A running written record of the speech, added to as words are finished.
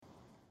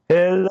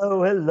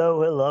hello,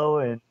 hello, hello,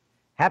 and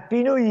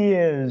Happy New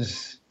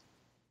Year's.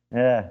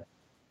 Yeah,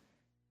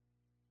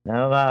 I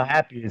don't know how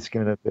happy it's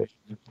going to be,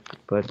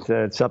 but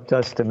it's up to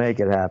us to make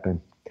it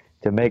happen,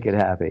 to make it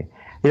happy.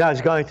 I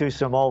was going through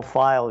some old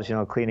files,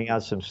 cleaning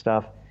out some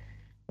stuff,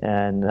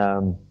 and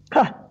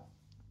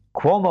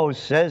Cuomo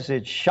says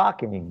it's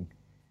shocking.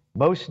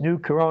 Most new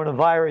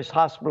coronavirus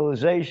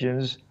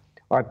hospitalizations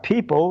are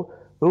people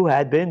who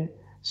had been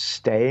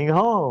staying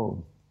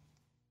home.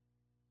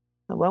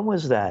 When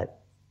was that?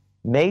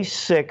 May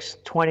 6,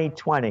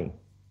 2020.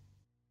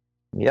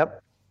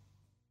 Yep.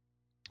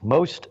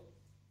 Most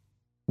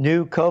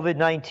new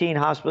COVID-19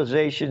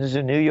 hospitalizations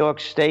in New York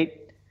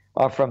State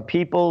are from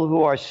people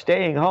who are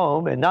staying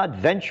home and not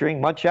venturing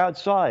much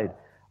outside.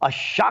 A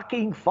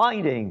shocking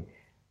finding,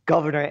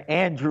 Governor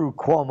Andrew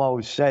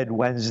Cuomo said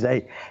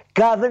Wednesday.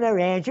 Governor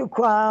Andrew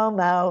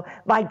Cuomo,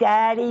 my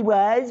daddy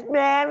was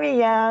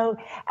Mario.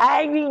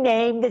 I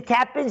renamed the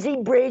Tappan Zee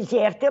Bridge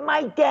after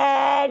my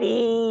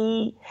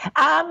daddy.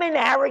 I'm an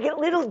arrogant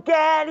little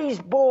daddy's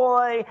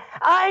boy.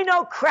 I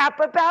know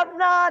crap about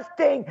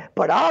nothing,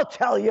 but I'll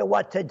tell you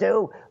what to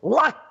do.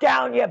 Lock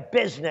down your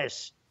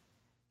business.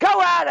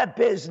 Go out of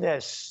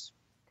business.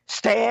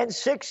 Stand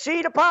 6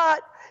 feet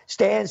apart.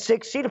 Stand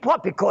 6 feet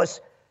apart because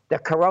the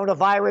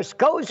coronavirus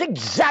goes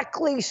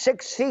exactly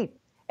 6 feet,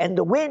 and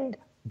the wind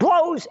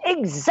blows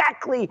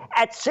exactly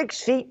at 6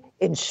 feet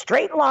in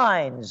straight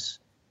lines.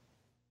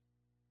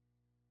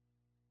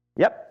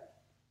 Yep.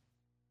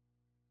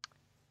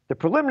 The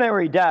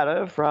preliminary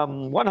data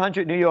from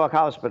 100 New York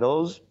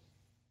hospitals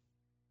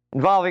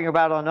involving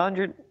about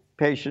 100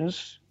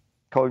 patients,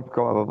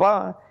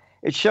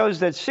 it shows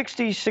that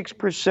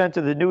 66%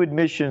 of the new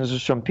admissions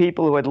is from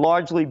people who had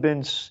largely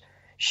been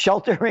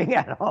sheltering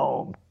at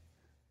home.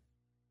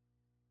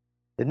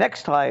 The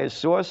next highest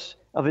source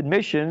of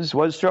admissions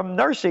was from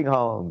nursing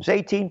homes,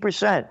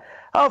 18%.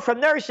 Oh, from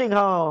nursing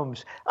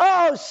homes.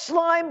 Oh,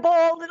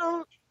 slimeball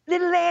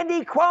little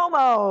Andy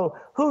Cuomo,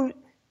 who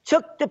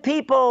took the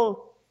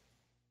people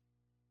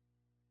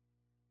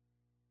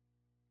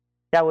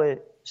that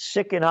were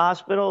sick in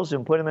hospitals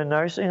and put them in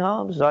nursing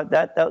homes.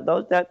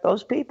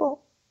 Those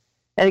people.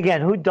 And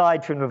again, who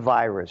died from the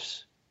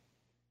virus?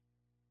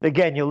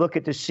 Again, you look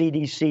at the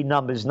CDC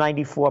numbers,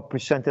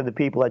 94% of the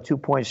people had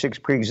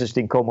 2.6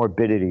 pre-existing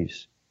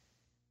comorbidities.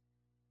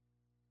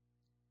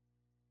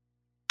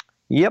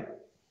 Yep.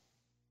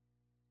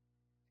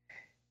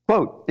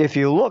 Quote, if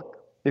you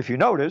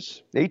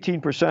notice,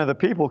 18% of the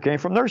people came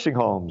from nursing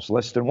homes.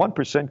 Less than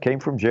 1% came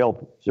from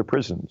jails or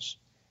prisons.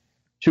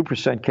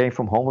 2% came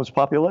from homeless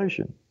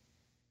population.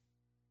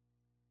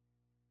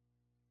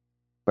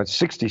 But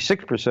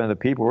 66% of the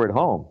people were at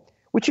home,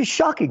 which is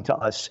shocking to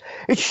us.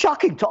 It's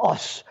shocking to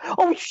us.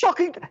 Oh, it's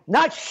shocking.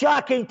 Not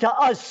shocking to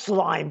us,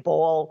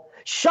 slimeball.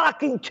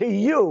 Shocking to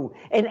you,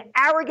 an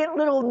arrogant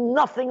little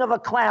nothing of a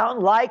clown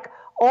like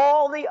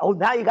all the, oh,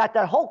 now you got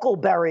that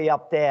Huckleberry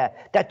up there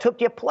that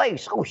took your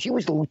place. Oh, she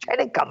was the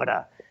lieutenant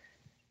governor.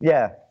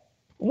 Yeah.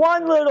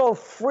 One little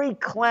freak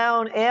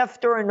clown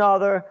after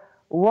another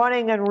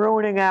running and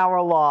ruining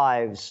our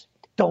lives.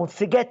 Don't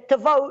forget to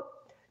vote.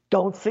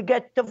 Don't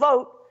forget to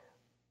vote.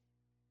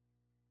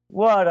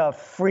 What a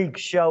freak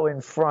show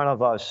in front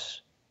of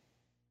us.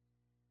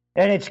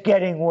 And it's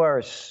getting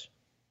worse.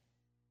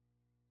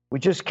 We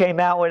just came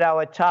out with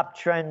our top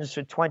trends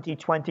for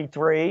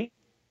 2023.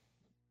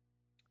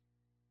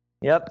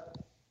 Yep.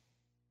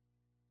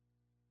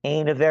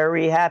 Ain't a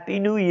very happy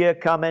new year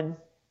coming.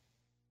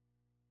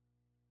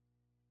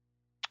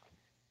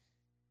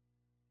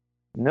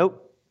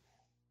 Nope.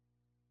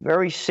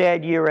 Very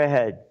sad year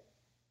ahead.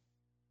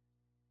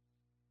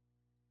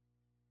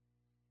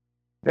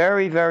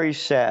 Very, very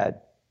sad.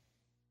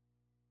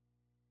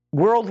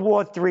 World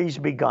War III's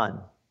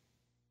begun.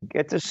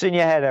 Get this in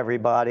your head,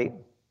 everybody.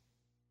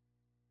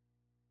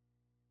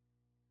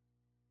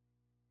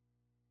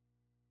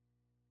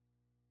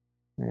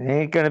 It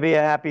ain't going to be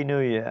a happy new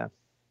year.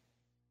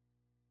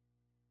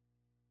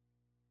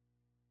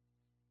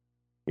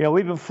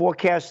 We've been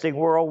forecasting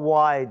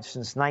worldwide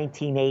since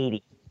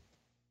 1980.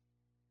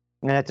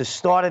 And at the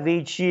start of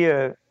each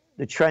year,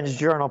 the Trends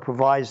Journal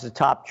provides the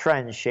top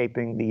trends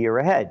shaping the year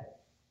ahead.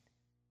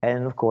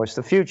 And, of course,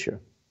 the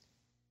future.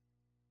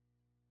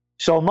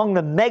 So among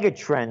the mega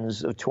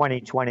trends of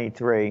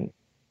 2023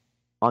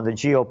 on the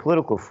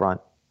geopolitical front,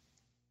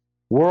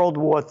 World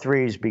War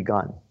III has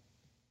begun.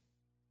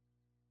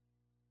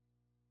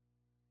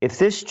 If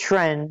this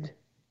trend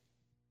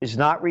is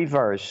not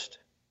reversed,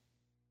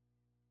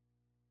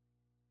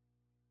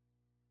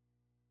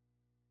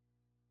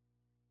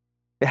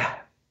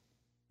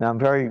 I'm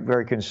very,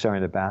 very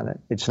concerned about it.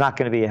 It's not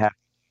going to be a happy.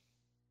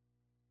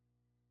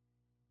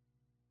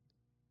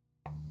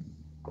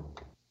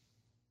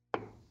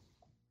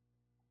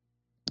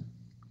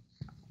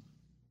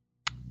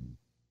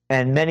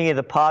 And many of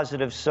the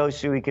positive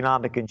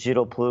socioeconomic and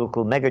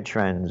geopolitical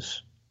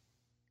megatrends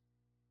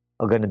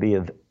are going to be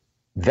of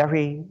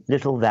very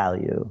little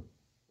value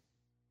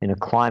in a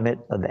climate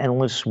of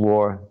endless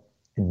war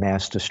and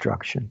mass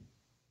destruction.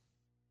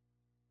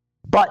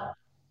 But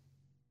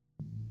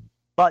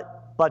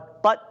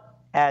But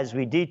as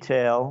we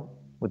detail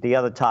with the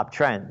other top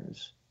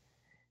trends,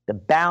 the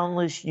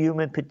boundless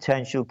human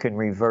potential can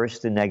reverse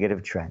the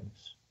negative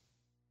trends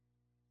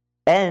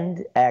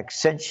and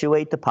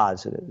accentuate the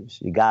positives.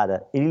 You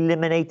gotta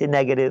eliminate the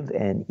negative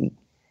and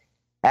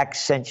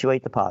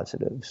accentuate the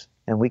positives.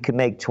 And we can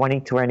make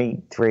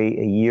 2023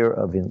 a year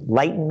of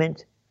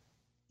enlightenment,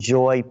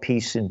 joy,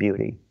 peace, and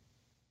beauty.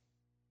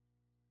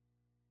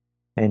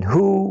 And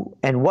who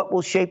and what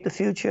will shape the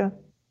future?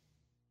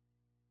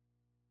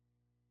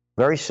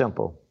 Very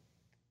simple.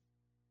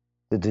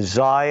 The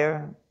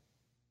desire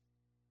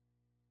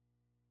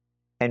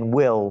and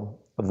will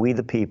of we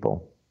the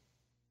people.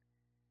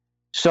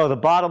 So the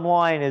bottom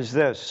line is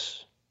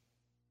this: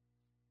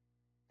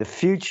 the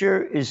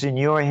future is in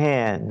your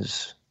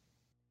hands.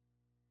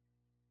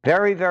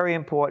 Very, very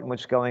important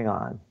what's going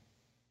on.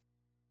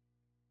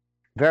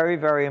 Very,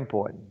 very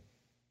important.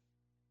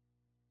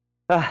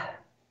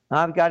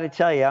 I've got to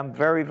tell you, I'm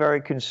very,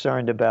 very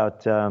concerned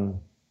about where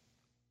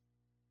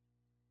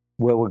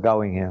we're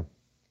going here.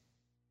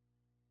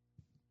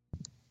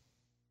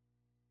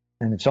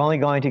 And it's only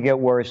going to get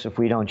worse if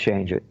we don't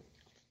change it.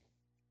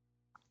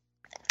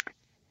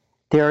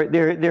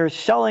 They're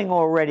selling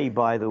already,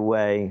 by the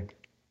way,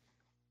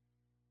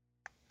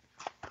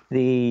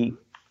 the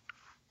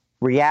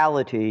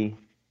reality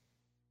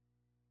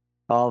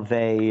of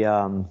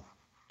a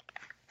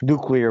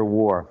nuclear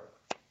war.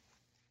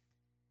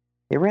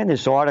 They ran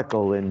this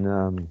article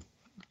in,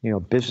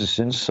 Business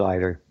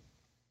Insider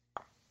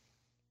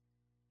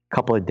a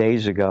couple of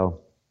days ago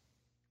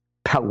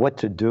about what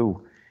to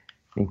do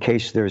in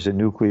case there's a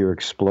nuclear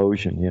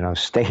explosion.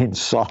 Stay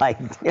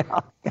inside.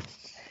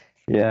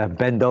 Yeah,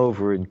 bend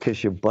over and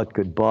kiss your butt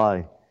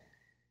goodbye.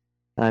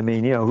 I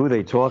mean, who are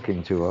they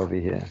talking to over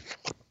here?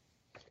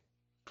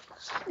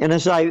 And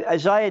as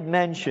I had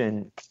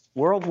mentioned,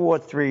 World War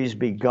III has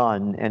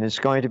begun, and it's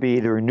going to be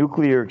either a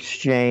nuclear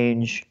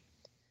exchange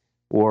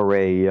or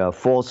a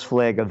false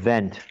flag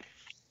event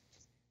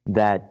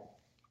that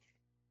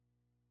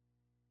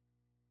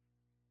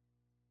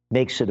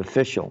makes it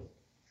official.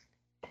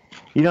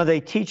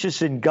 They teach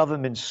us in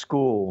government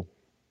school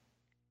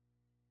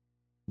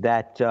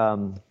that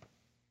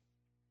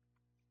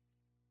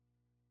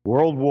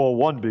World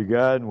War I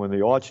began when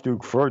the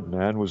Archduke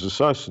Ferdinand was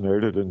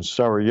assassinated in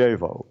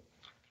Sarajevo.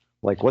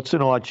 Like, what's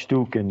an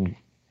Archduke and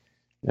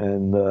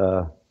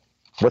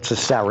what's a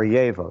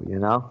Sarajevo,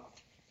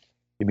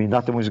 You mean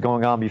nothing was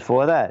going on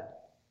before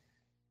that?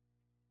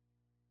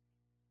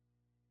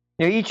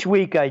 Each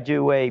week I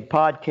do a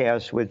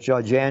podcast with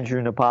Judge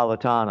Andrew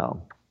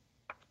Napolitano.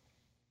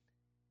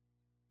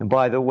 And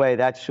by the way,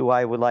 that's who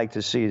I would like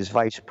to see as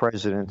Vice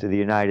President of the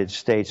United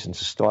States and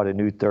to start a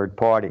new third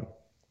party.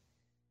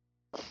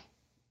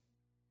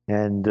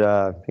 And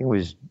I think it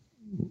was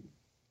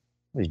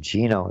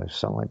Gino or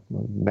someone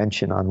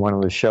mentioned on one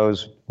of the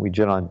shows we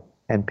did on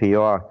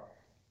NPR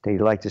that he'd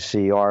like to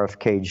see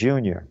RFK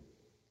Jr.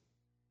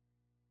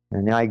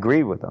 And I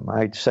agree with him.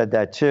 I said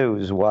that too, it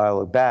was a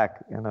while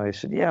back. And I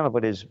said, yeah,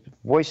 but his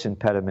voice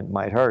impediment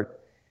might hurt.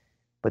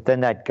 But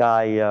then that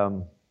guy,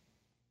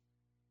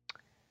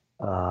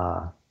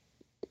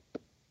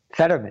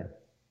 Fetterman,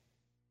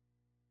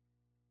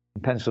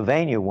 in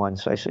Pennsylvania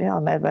once, I said, yeah,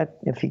 man,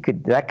 if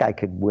that guy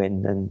could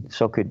win, then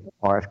so could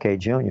RFK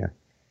Jr.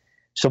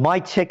 So my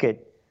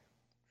ticket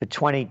for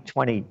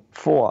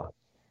 2024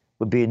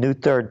 would be a new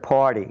third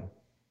party.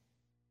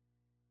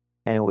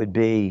 And it would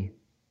be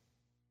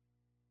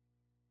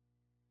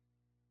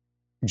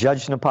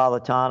Judge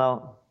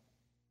Napolitano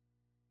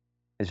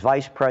as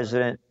vice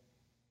president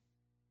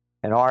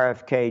and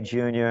RFK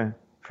Jr.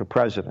 for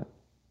president.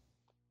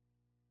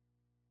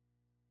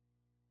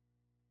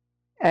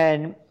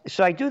 And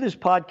so I do this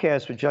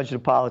podcast with Judge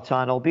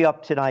Napolitano. It'll be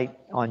up tonight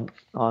on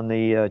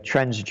the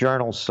Trends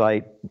Journal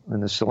site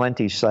and the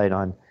Salenti site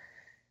on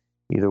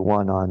either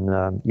one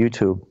on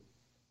YouTube.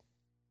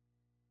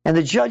 And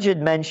the judge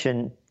had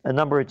mentioned a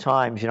number of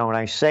times, when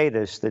I say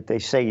this, that they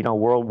say,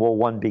 World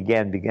War I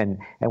began,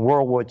 and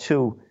World War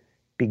II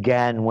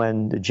began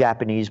when the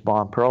Japanese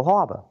bombed Pearl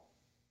Harbor.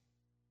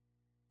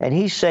 And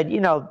he said,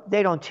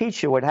 they don't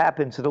teach you what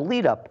happened to the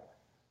lead up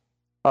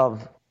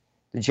of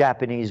the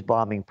Japanese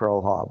bombing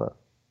Pearl Harbor.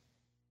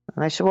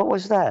 And I said, what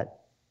was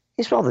that?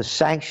 He said, well, the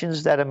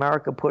sanctions that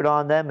America put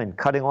on them and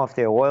cutting off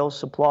their oil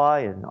supply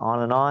and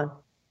on and on.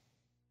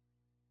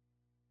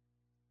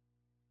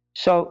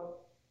 So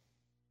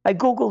I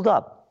Googled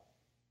up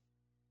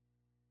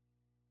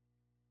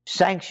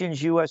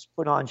sanctions U.S.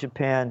 put on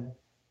Japan,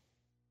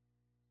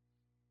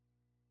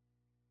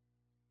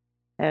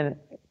 and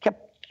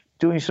kept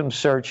doing some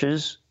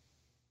searches,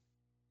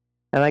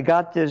 and I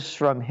got this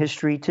from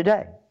History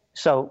Today.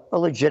 So a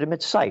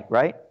legitimate site,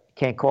 right?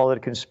 Can't call it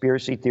a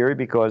conspiracy theory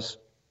because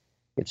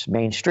it's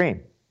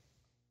mainstream.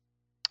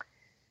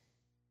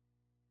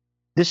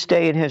 This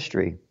day in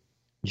history,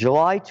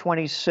 July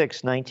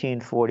 26,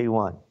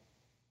 1941.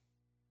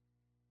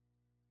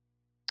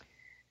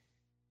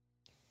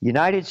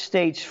 United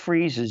States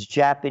freezes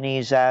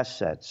Japanese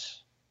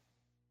assets.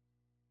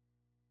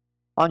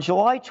 On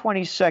July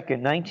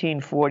 22nd,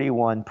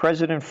 1941,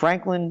 President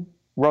Franklin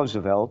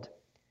Roosevelt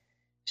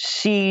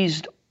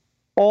seized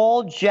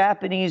all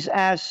Japanese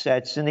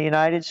assets in the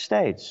United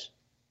States.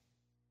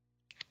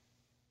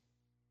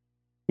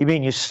 You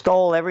mean you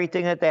stole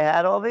everything that they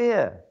had over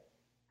here?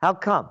 How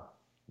come?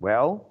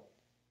 Well,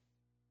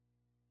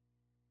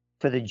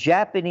 for the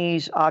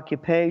Japanese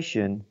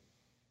occupation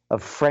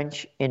of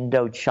French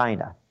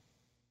Indochina.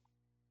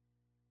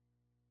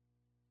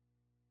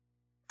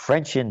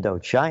 French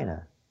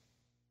Indochina.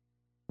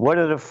 What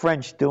are the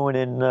French doing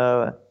in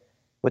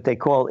what they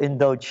call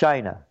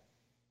Indochina?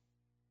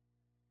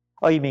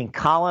 Oh, you mean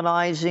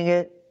colonizing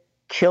it,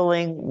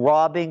 killing,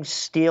 robbing,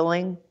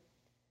 stealing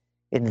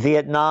in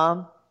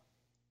Vietnam,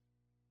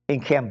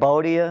 in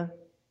Cambodia,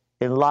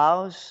 in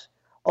Laos?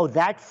 Oh,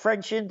 that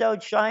French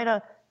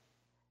Indochina?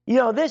 You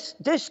know,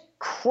 this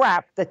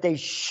crap that they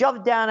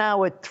shove down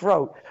our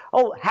throat.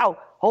 Oh,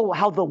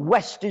 how the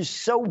West is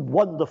so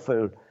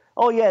wonderful.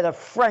 Oh, yeah, the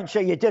French,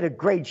 you did a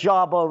great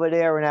job over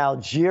there in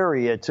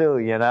Algeria, too,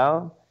 you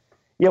know?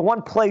 Yeah,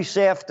 one place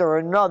after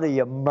another,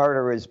 you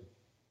murderers,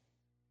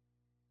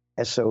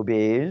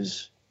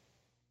 SOBs.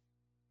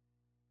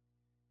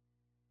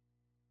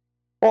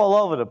 All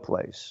over the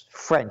place,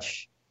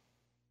 French.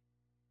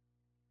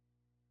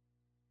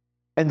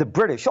 And the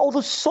British, oh,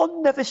 the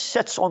sun never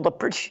sets on the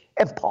British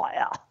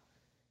Empire.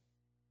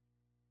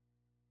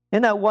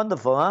 Isn't that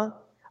wonderful, huh?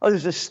 Oh,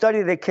 there's a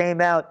study that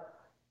came out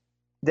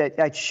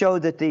that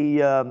showed that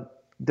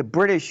the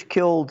British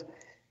killed,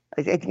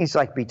 I think it's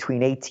like between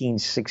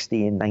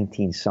 1860 and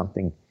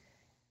 19-something,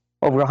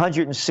 over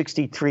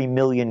 163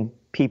 million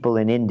people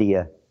in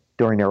India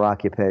during their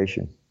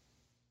occupation.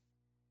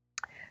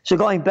 So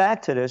going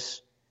back to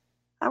this,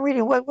 I'm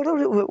reading,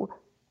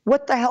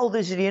 what the hell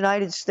does the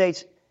United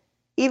States,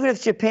 even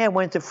if Japan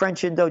went to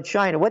French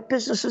Indochina, what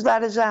business is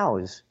that as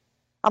ours?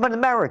 I'm an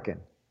American.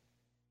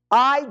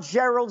 I,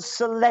 Gerald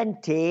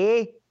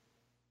Celente,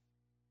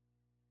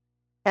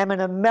 am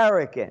an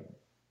American.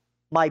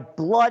 My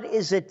blood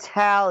is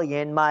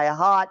Italian. My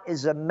heart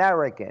is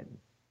American.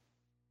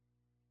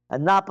 A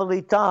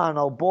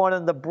Napolitano, born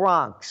in the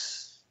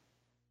Bronx,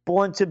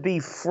 born to be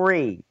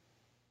free.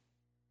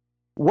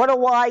 What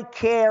do I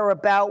care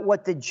about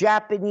what the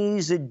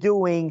Japanese are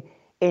doing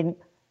in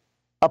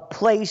a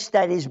place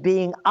that is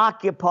being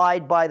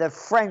occupied by the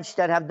French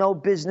that have no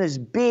business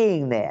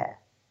being there?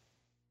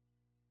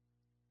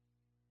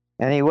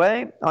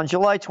 Anyway, on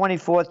July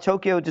 24th,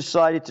 Tokyo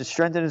decided to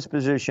strengthen its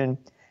position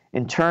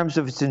in terms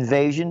of its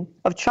invasion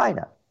of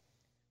China.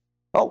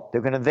 Oh,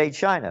 they're going to invade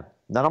China.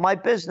 None of my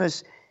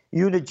business.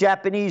 You, the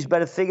Japanese,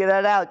 better figure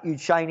that out, you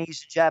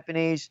Chinese and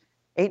Japanese.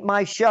 Ain't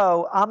my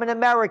show. I'm an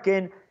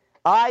American.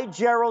 I,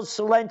 Gerald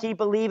Celente,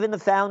 believe in the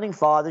founding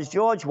fathers,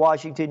 George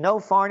Washington, no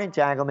foreign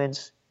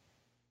entanglements.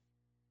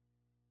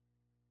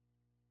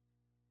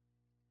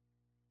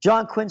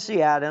 John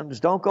Quincy Adams,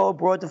 don't go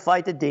abroad to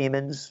fight the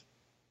demons.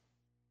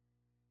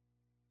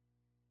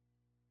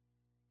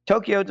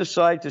 Tokyo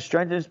decided to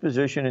strengthen its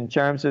position in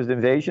terms of the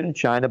invasion of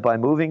China by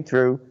moving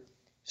through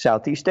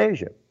Southeast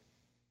Asia.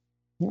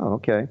 Oh,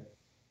 okay.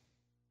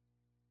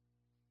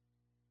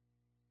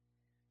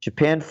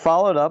 Japan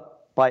followed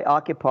up by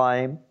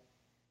occupying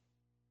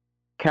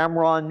Cam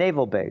Ranh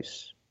Naval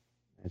Base.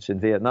 It's in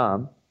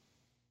Vietnam.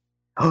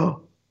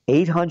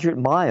 800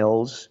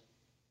 miles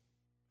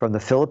from the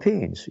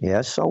Philippines.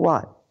 Yes, so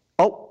what?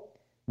 Oh,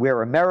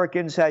 where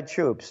Americans had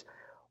troops.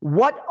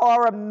 What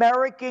are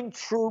American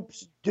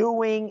troops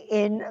doing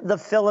in the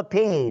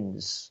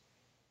Philippines?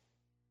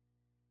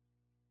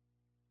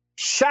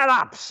 Shut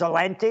up,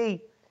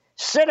 Celente.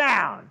 Sit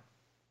down.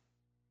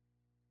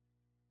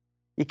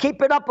 You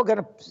keep it up, we're going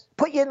to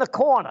put you in the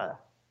corner.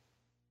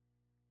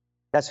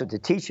 That's what the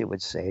teacher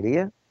would say to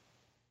you.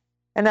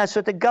 And that's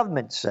what the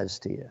government says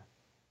to you.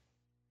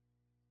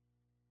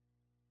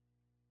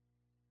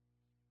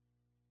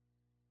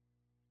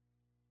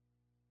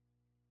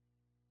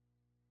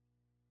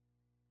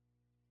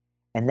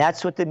 And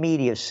that's what the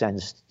media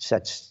says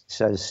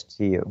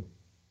to you.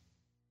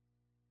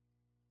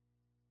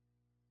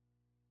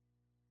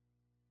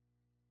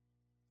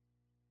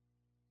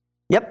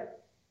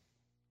 Yep.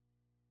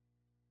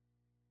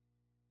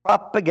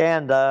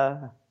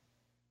 Propaganda.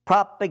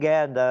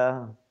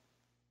 Propaganda.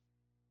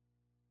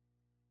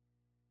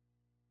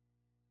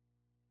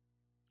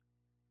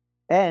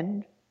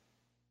 And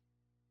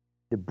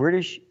the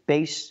British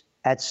base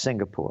at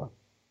Singapore.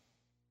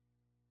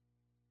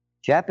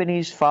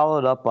 Japanese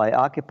followed up by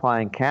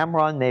occupying Cam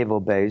Ranh Naval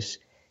Base,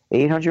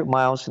 800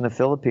 miles from the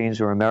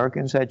Philippines, where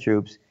Americans had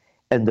troops,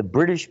 and the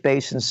British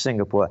base in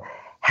Singapore.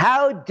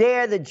 How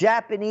dare the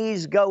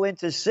Japanese go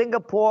into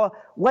Singapore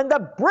when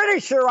the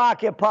British are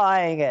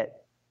occupying it?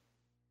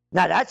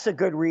 Now, that's a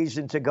good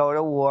reason to go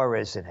to war,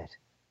 isn't it?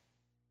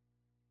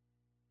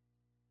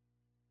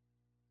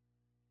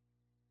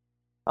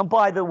 And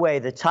by the way,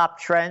 the top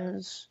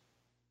trends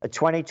of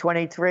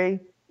 2023,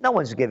 no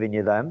one's giving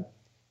you them.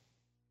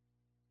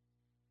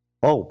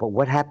 Oh, but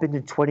what happened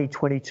in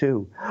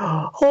 2022?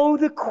 Oh,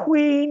 the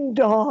Queen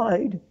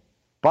died.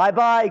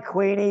 Bye-bye,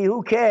 Queenie.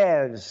 Who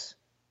cares?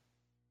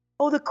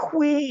 Oh, the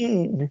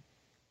Queen.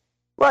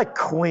 What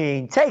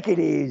Queen? Take it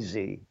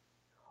easy.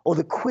 Oh,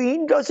 the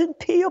Queen doesn't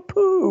pee a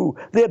poo.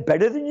 They're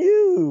better than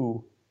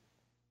you.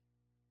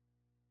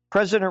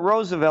 President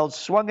Roosevelt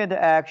swung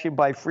into action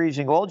by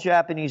freezing all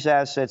Japanese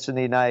assets in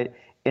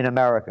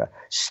America,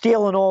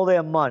 stealing all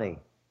their money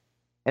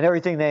and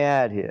everything they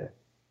had here.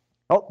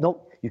 Oh,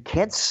 no, you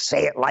can't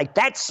say it like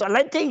that,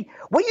 Celente.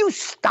 Will you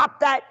stop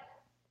that?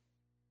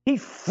 He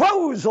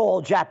froze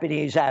all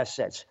Japanese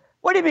assets.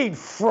 What do you mean,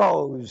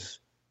 froze?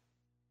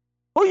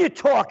 Who are you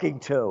talking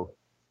to?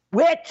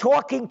 We're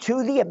talking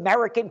to the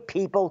American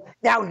people.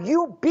 Now,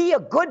 you be a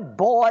good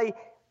boy.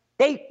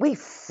 We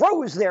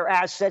froze their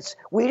assets.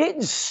 We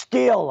didn't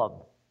steal them.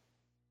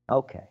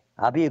 Okay,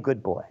 I'll be a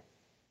good boy.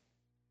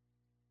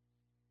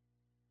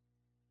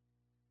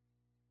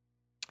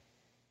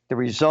 The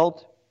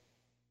result,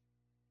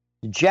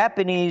 the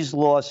Japanese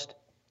lost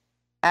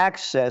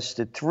access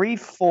to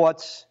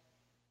 3/4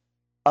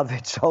 of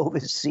its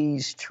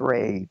overseas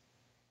trade.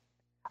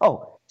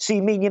 Oh, so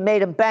you mean you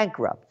made them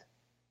bankrupt?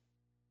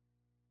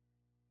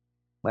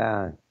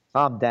 Well,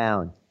 calm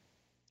down.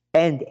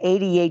 And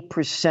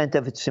 88%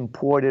 of its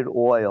imported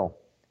oil.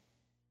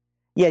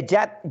 Yeah,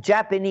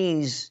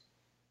 Japanese,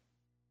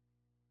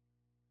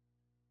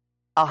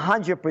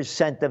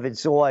 100% of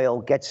its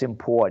oil gets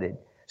imported.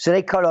 So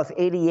they cut off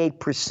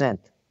 88%.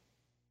 Isn't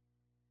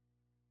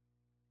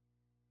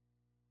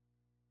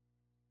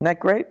that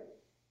great?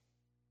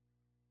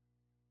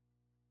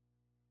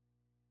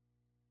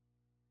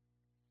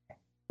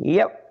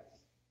 Yep.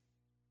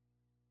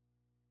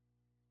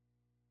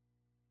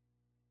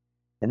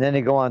 And then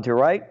they go on to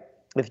write,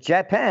 if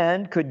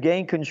Japan could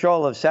gain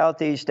control of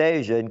Southeast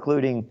Asia,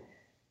 including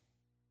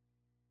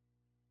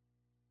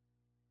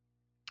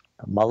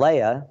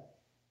Malaya,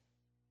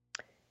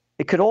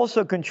 it could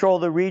also control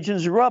the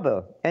region's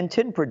rubber and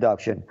tin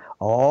production.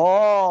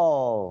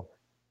 Oh,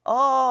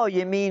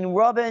 you mean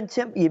rubber and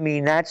tin? You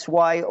mean that's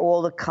why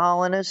all the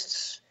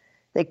colonists,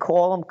 they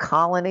call them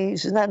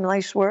colonies? Isn't that a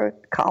nice word?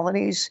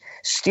 Colonies?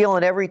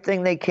 Stealing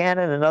everything they can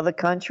in another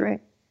country?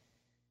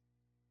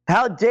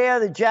 How dare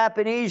the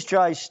Japanese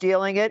try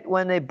stealing it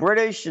when the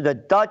British, the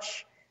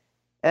Dutch,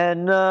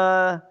 and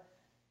the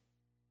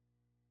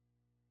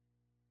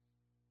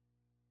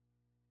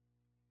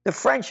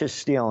French are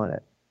stealing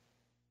it?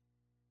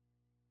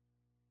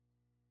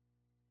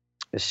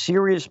 A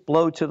serious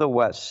blow to the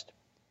West,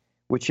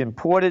 which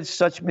imported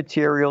such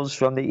materials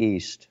from the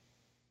East.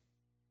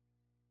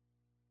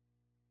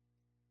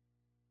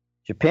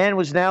 Japan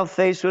was now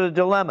faced with a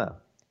dilemma: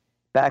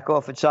 back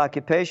off its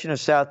occupation of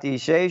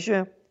Southeast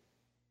Asia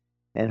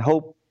and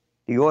hope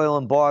the oil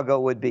embargo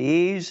would be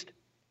eased,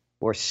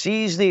 or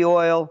seize the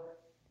oil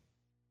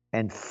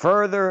and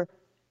further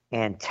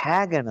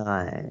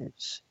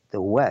antagonize the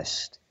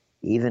West,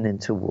 even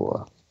into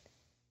war.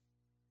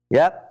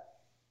 Yep.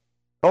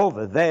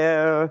 Over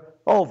there,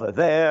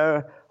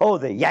 oh,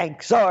 the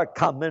Yanks are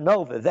coming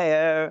over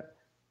there.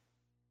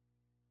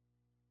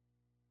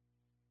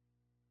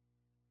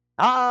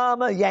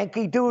 I'm a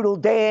Yankee Doodle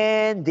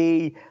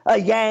dandy, a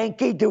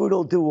Yankee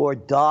Doodle do or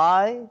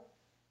die.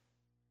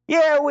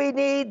 Yeah, we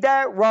need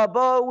that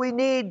rubber, we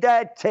need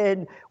that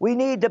tin, we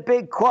need the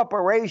big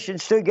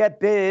corporations to get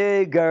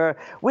bigger,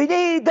 we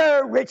need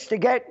the rich to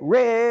get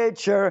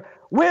richer.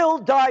 We'll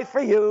die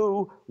for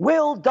you,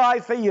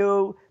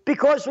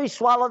 because we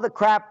swallow the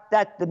crap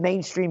that the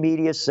mainstream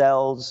media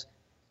sells.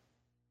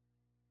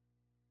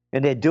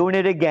 And they're doing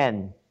it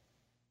again.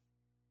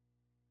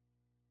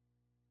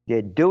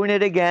 They're doing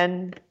it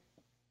again.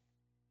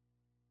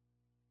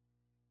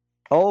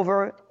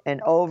 Over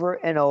and over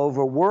and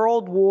over.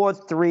 World War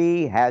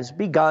III has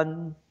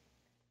begun.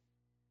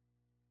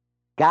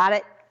 Got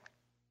it?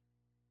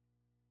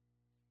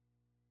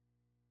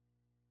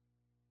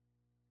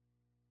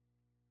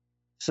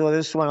 So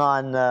this one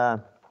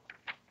on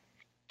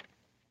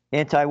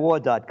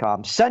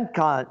antiwar.com.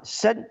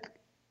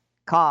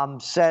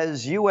 CENTCOM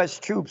says U.S.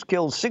 troops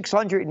killed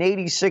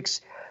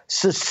 686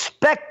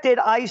 suspected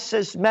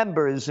ISIS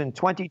members in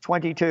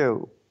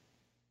 2022.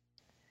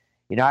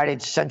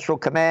 United Central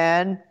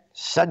Command,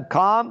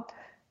 CENTCOM,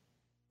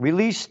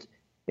 released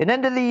an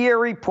end-of-the-year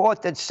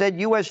report that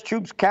said U.S.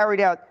 troops carried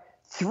out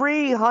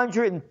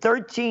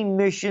 313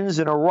 missions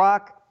in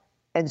Iraq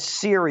and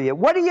Syria.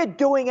 What are you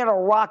doing in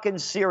Iraq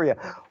and Syria?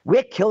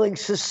 We're killing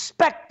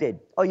suspected.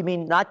 Oh, you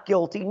mean not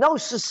guilty? No,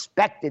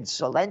 suspected,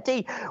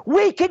 Celente.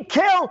 We can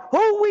kill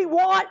who we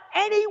want,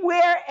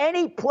 anywhere,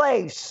 any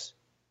place.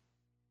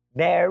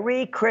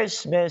 Merry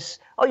Christmas.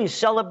 Oh, you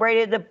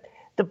celebrated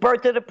the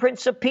birth of the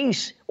Prince of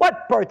Peace.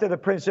 What birth of the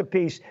Prince of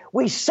Peace?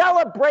 We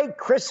celebrate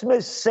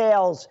Christmas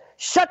sales.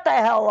 Shut the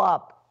hell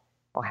up.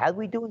 Well, how are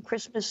we doing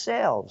Christmas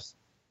sales?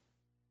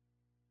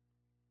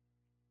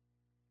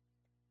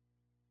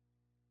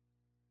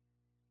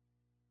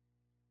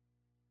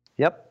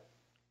 Yep.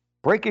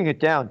 Breaking it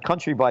down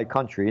country by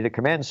country, the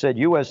command said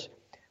U.S.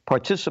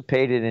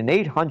 participated in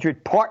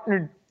 800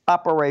 partnered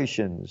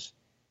operations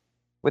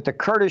with the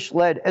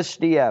Kurdish-led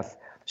SDF,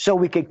 so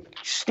we could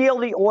steal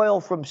the oil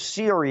from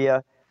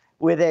Syria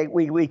where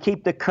we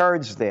keep the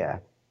Kurds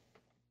there.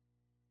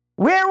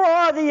 Where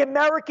are the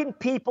American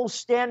people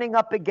standing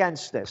up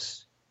against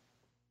this?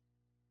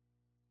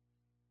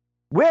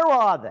 Where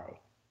are they?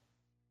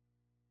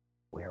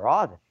 Where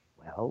are they?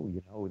 Well,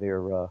 you know,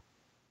 they're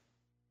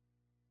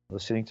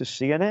listening to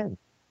CNN.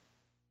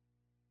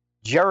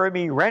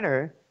 Jeremy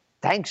Renner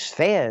thanks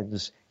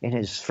fans in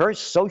his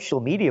first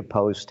social media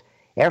post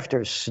after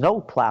a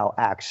snowplow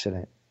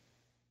accident.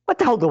 What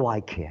the hell do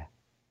I care?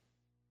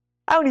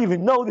 I don't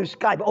even know this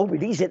guy. Oh,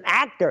 but he's an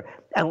actor,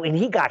 and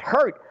he got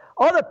hurt.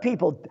 Other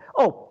people,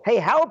 oh, hey,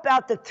 how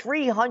about the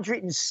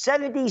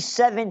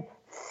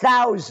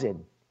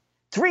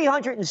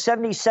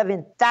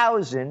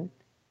 377,000,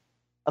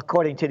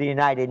 according to the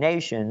United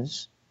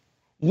Nations,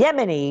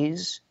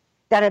 Yemenis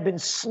that have been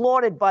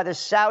slaughtered by the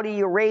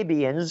Saudi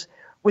Arabians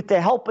with the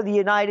help of the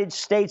United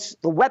States,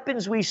 the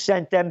weapons we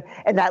sent them,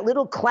 and that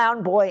little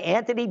clown boy,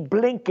 Anthony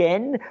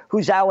Blinken,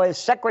 who's our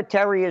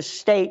Secretary of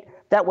State,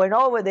 that went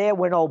over there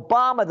when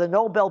Obama, the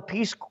Nobel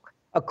Peace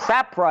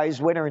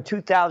Prize winner in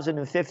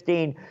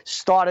 2015,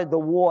 started the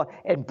war,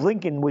 and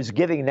Blinken was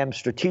giving them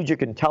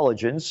strategic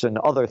intelligence and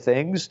other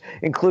things,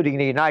 including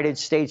the United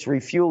States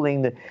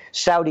refueling the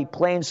Saudi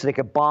planes so they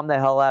could bomb the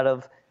hell out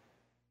of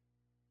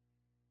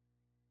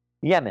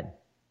Yemen.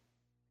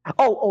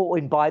 Oh,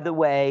 and by the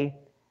way,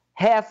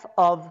 half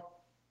of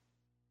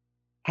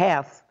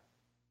the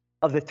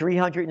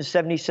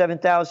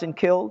 377,000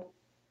 killed,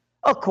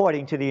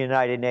 according to the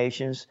United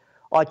Nations,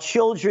 are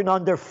children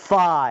under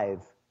 5.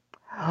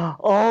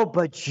 Oh,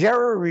 but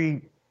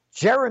Jeremy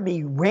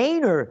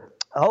Renner,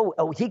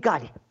 he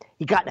got in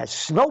a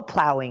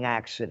snowplowing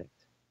accident.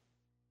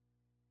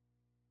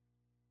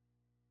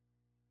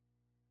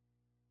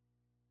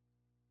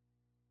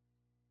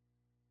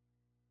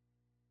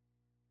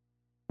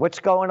 What's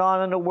going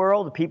on in the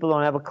world? People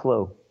don't have a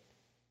clue.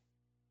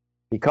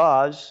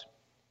 Because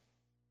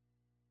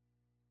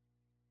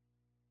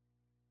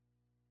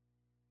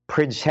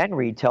Prince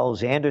Henry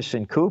tells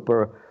Anderson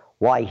Cooper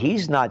why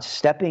he's not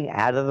stepping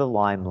out of the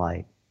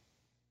limelight.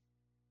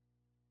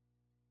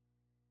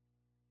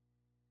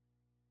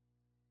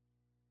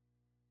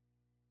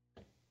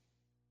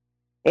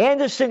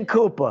 Anderson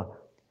Cooper,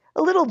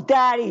 a little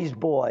daddy's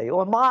boy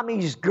or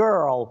mommy's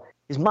girl.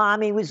 His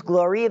mommy was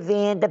Gloria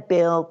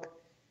Vanderbilt.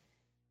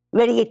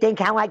 Where do you think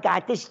how I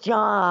got this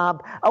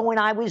job? Oh, when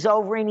I was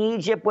over in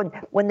Egypt,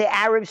 when the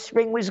Arab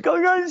Spring was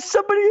going on,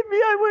 somebody hit me,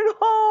 I went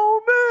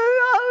home.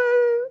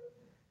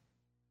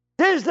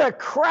 There's the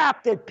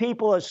crap that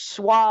people are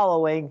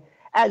swallowing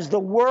as the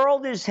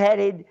world is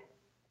headed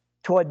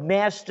toward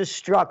mass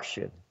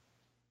destruction.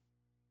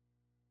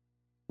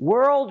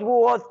 World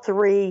War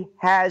III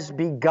has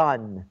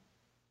begun.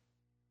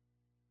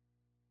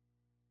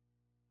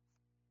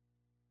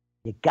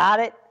 You got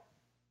it?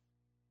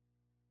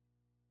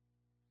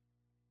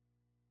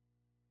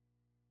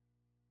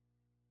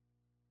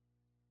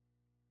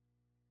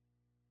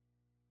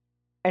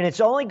 And it's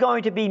only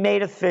going to be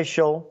made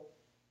official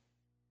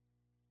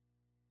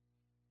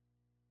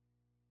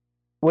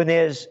when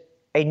there's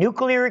a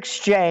nuclear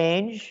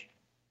exchange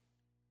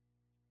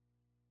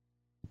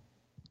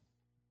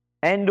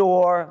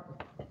and/or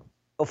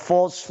a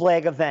false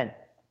flag event.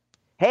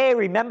 Hey,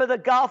 remember the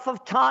Gulf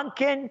of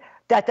Tonkin?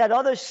 That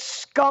other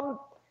scum,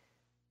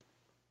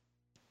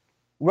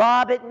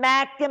 Robert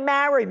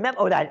McNamara?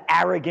 Remember? Oh, that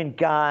arrogant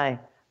guy.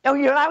 Oh,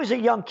 you know, I was a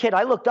young kid.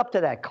 I looked up to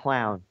that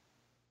clown.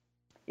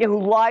 You know,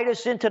 who lied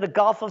us into the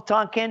Gulf of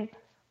Tonkin?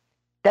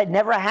 That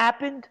never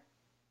happened?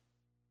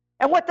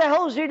 And what the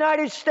hell is the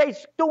United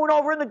States doing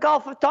over in the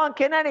Gulf of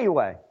Tonkin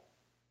anyway?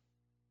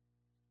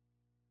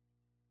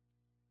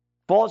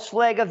 False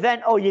flag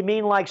event? Oh, you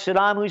mean like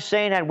Saddam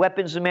Hussein had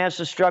weapons of mass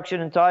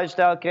destruction and ties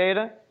to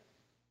Al-Qaeda?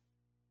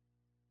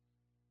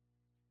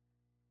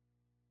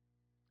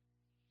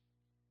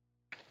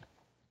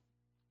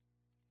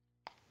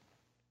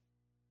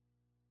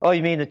 Oh,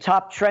 you mean the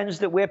top trends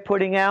that we're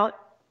putting out?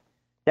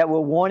 That we're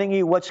warning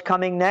you what's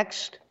coming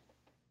next?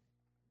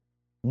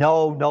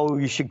 No,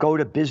 you should go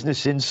to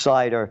Business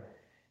Insider,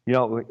 you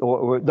know,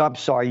 or I'm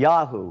sorry,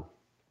 Yahoo.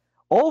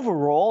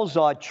 Overalls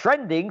are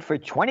trending for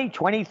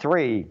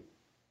 2023.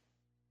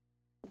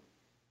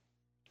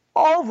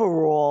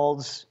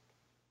 Overalls?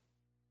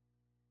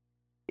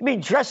 You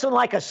mean dressing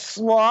like a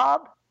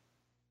slob?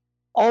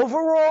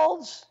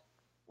 Overalls?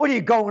 What are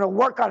you going to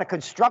work on a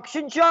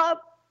construction job?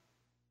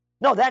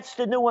 No, that's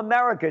the new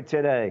America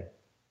today.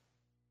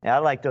 Yeah, I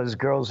like those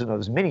girls in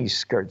those mini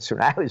skirts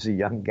when I was a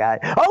young guy.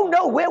 Oh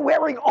no, we're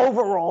wearing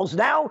overalls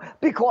now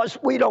because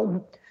we're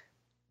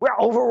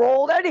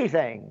overalled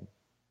anything.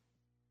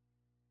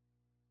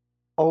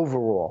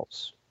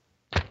 Overalls.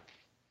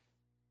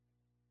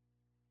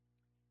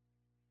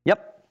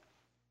 Yep.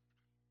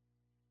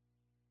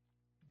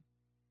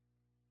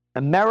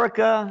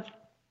 America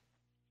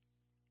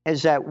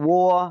is at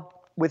war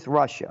with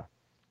Russia.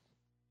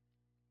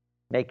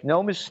 Make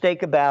no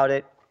mistake about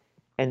it.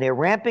 And they're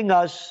ramping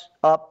us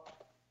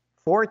up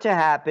for it to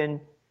happen.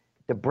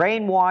 The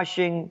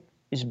brainwashing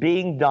is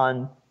being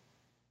done.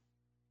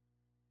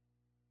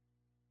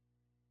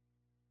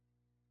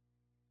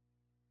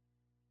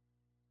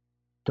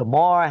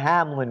 Damar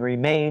Hamlin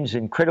remains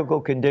in critical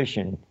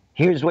condition.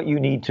 Here's what you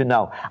need to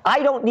know. I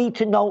don't need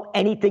to know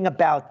anything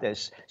about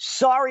this.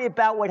 Sorry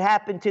about what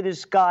happened to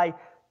this guy.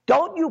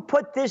 Don't you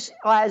put this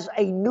as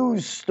a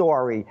news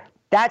story.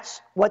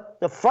 That's what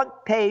the front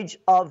page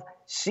of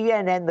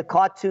CNN, the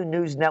Cartoon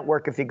News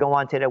Network, if you go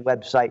onto their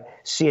website,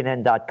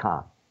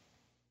 CNN.com.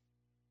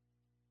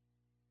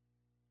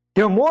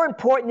 There are more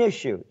important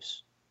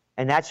issues,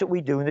 and that's what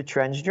we do in the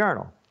Trends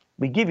Journal.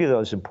 We give you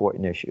those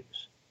important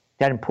issues,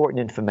 that important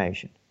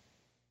information.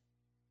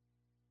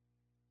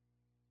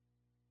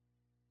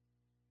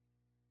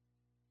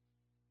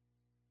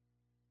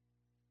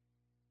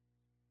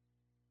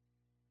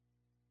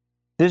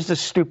 This is the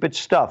stupid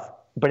stuff.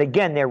 But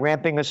again, they're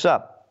ramping us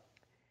up.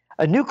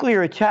 A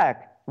nuclear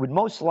attack would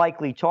most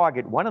likely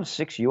target one of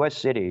 6 U.S.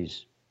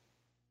 cities.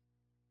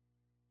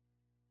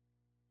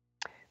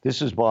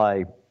 This is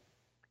by,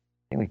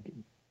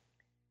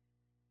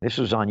 this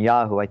was on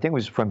Yahoo. I think it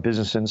was from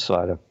Business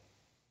Insider.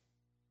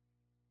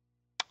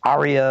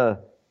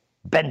 Aria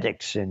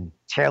Bendix and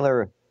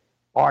Taylor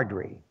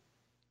Ardrey.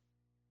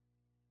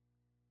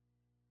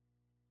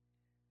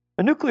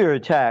 A nuclear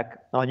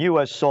attack on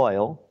U.S.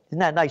 soil. Isn't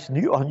that nice?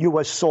 On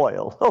U.S.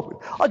 soil.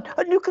 Oh,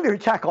 a nuclear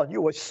attack on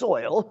U.S.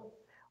 soil?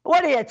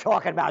 What are you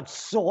talking about,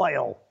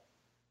 soil?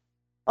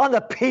 On the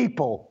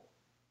people.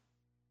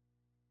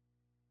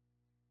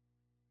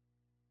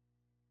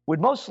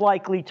 Would most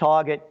likely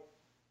target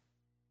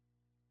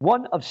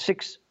one of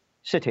 6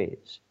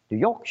 cities: New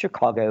York,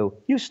 Chicago,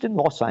 Houston,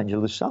 Los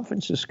Angeles, San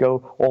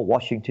Francisco, or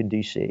Washington,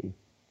 D.C.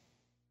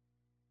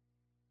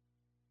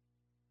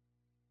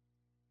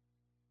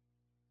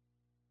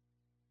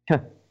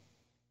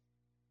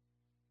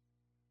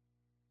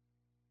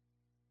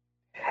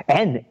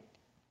 And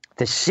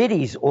the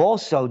cities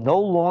also no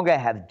longer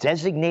have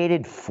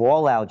designated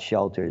fallout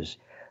shelters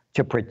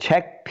to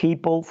protect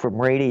people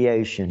from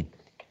radiation.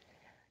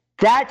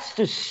 That's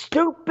the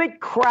stupid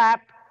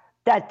crap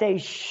that they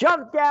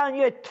shove down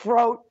your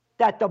throat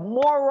that the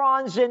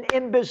morons and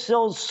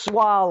imbeciles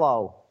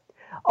swallow.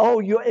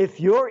 Oh, if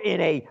you're in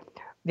a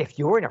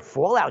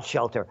fallout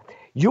shelter,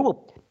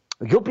 you'll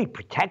be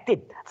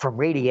protected from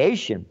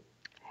radiation.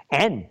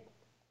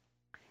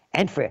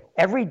 And for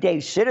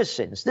everyday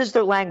citizens, this is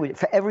their language,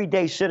 for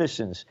everyday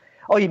citizens.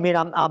 Oh, you mean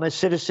I'm a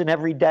citizen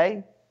every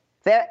day?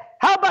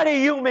 How about a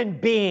human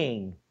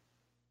being?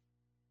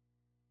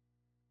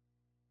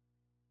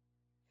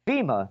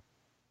 FEMA,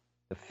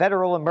 the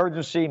Federal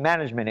Emergency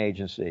Management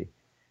Agency,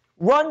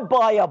 run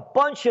by a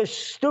bunch of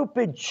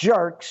stupid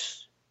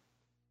jerks,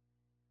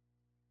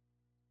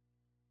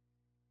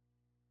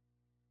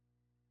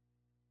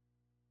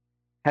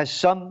 has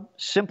some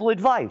simple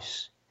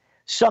advice.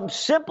 Some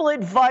simple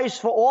advice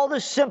for all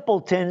the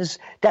simpletons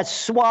that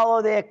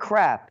swallow their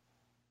crap.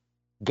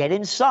 Get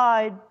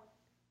inside,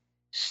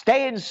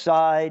 stay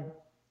inside,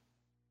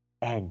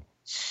 and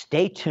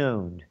stay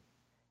tuned.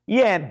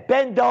 Yeah, and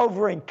bend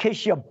over and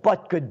kiss your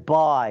butt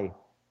goodbye.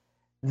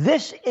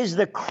 This is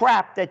the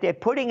crap that they're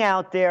putting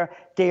out there.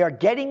 They are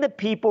getting the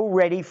people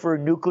ready for a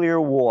nuclear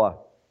war.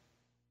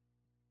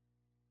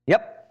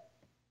 Yep.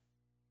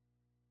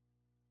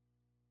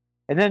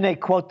 And then they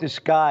quote this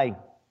guy.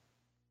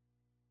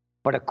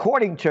 But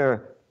according to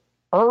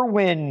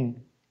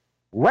Erwin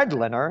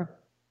Redlener,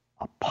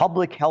 a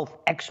public health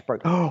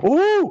expert, a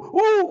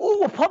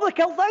public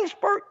health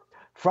expert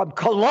from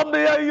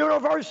Columbia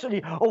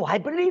University. Oh, I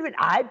believe it.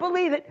 I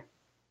believe it.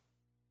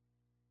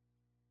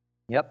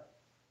 Yep.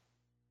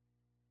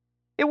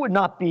 It would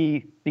not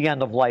be the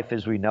end of life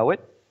as we know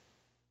it.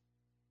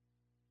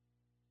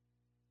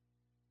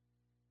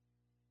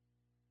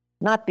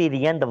 Not be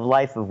the end of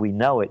life as we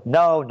know it.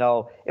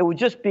 No. It would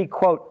just be,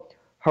 quote,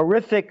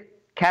 horrific,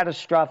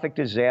 catastrophic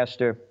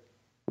disaster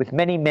with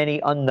many, many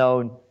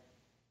unknown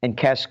and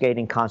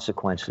cascading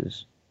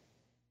consequences.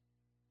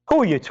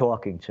 Who are you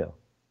talking to?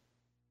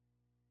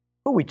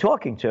 Who are we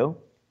talking to?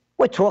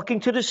 We're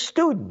talking to the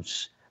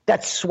students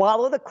that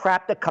swallow the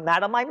crap that come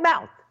out of my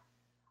mouth.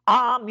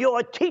 I'm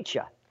your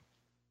teacher.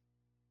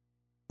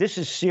 This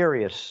is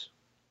serious.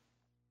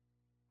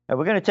 Now,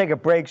 we're going to take a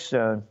break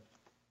soon.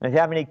 If you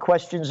have any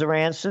questions or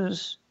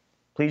answers,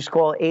 please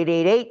call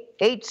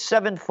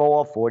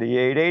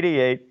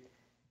 888-874-4888.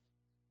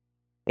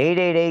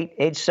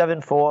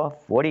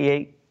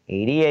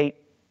 888-874-4888.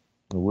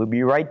 We'll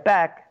be right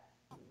back.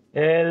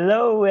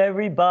 Hello,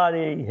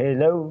 everybody.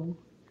 Hello.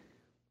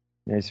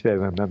 Yes,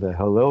 remember,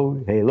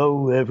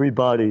 hello,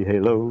 everybody.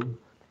 Hello.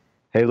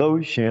 Hello,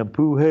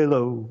 shampoo.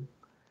 Hello.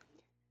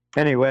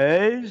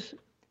 Anyways,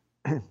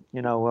 I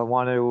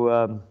want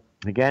to,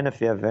 again,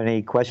 if you have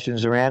any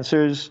questions or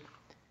answers,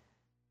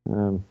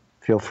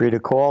 feel free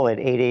to call at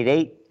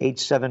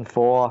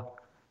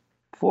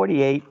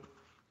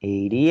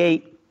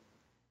 888-874-4888.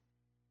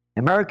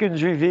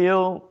 Americans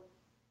reveal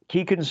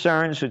key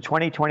concerns for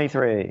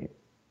 2023.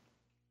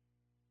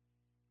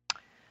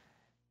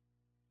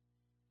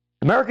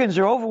 Americans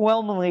are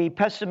overwhelmingly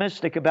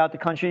pessimistic about the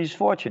country's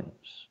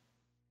fortunes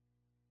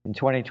in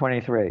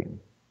 2023,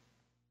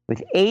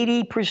 with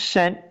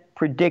 80%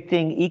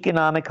 predicting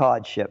economic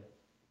hardship.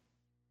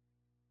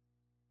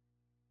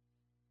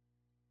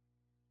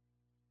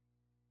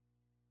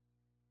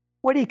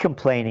 What are you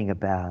complaining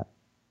about?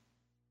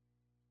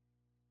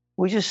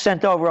 We just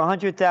sent over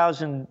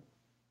 100,000,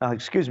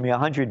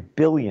 $100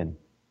 billion,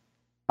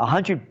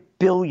 $100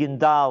 billion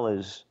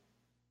to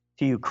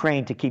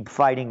Ukraine to keep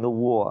fighting the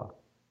war.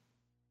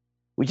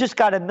 We just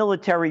got a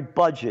military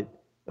budget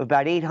of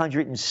about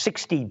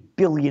 $860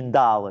 billion.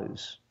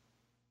 So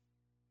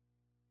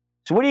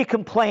what are you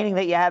complaining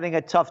that you're having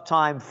a tough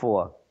time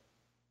for?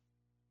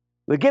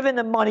 We're giving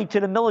the money to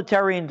the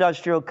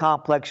military-industrial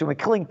complex, and we're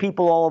killing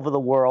people all over the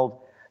world.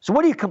 So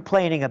what are you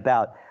complaining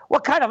about?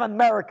 What kind of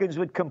Americans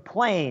would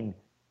complain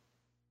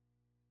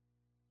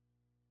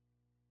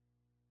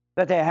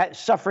that they're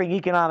suffering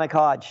economic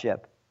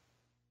hardship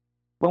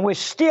when we're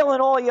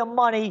stealing all your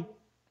money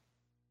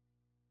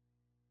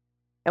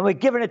and we're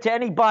giving it to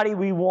anybody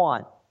we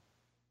want?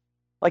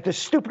 Like the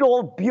stupid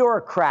old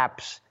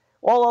bureaucrats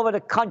all over the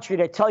country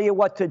that tell you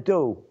what to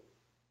do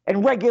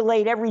and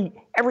regulate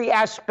every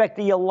aspect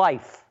of your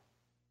life.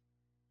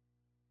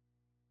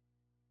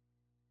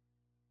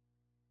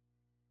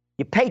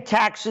 You pay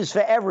taxes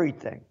for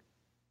everything.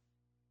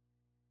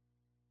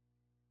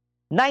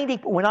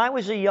 When I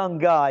was a young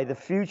guy, the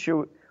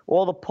future,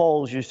 all the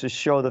polls used to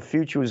show the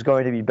future was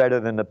going to be better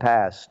than the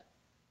past.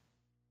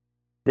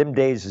 Them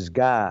days is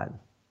gone.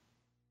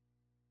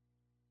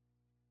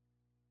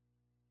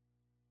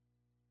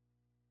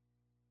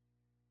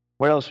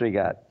 What else we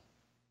got?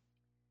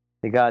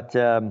 We got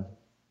a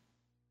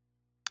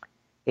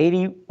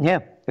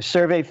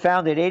survey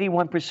found that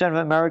 81% of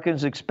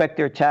Americans expect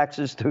their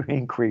taxes to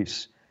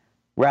increase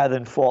rather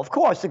than fall. Of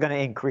course they're going to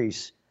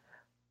increase.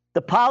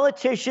 The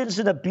politicians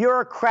and the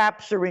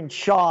bureaucrats are in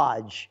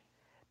charge.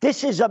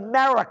 This is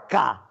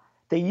America,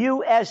 the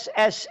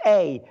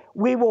USSA.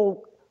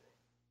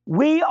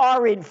 We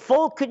are in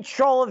full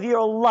control of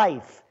your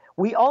life.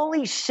 We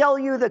only sell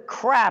you the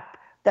crap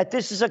that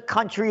this is a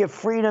country of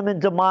freedom and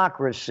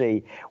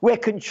democracy. We're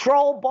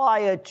controlled by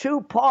a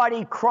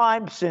two-party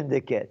crime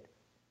syndicate.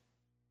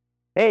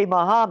 Hey,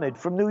 Mohammed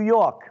from New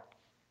York,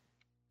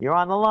 you're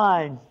on the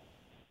line.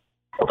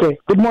 Okay.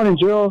 Good morning,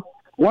 Joe.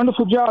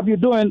 Wonderful job you're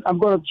doing. I'm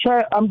going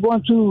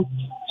to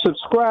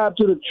subscribe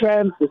to the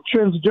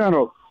Trends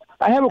Journal.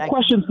 I have a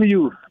question for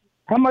you.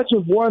 How much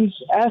of one's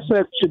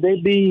assets should they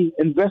be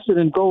invested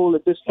in gold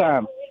at this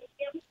time?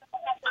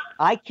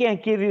 I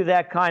can't give you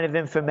that kind of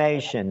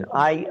information.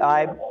 We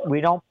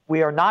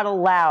are not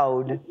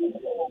allowed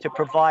to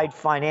provide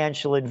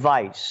financial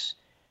advice.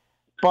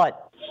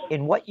 But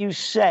in what you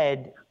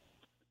said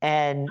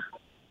and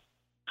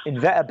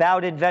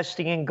about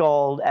investing in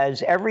gold,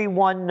 as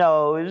everyone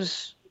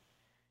knows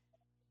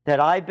that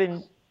I've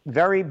been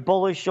very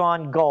bullish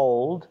on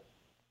gold,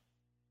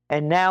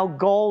 and now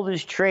gold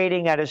is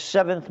trading at a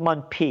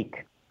 7th-month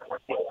peak.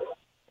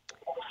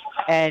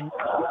 And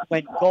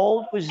when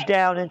gold was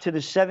down into the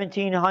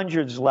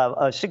 1700s level,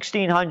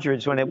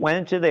 1600s, when it went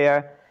into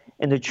there,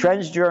 in the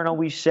Trends Journal,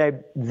 we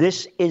said,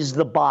 this is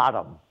the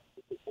bottom.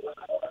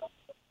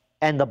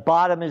 And the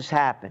bottom has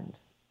happened.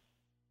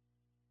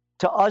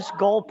 To us,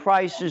 gold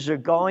prices are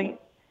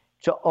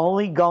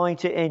only going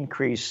to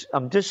increase.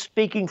 I'm just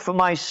speaking for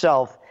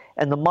myself.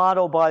 And the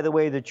motto, by the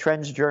way, the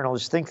Trends Journal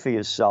is think for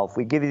yourself.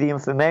 We give you the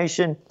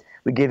information,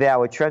 we give you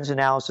our trends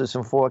analysis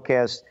and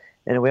forecast,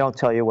 and we don't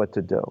tell you what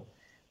to do.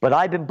 But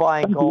I've been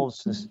buying gold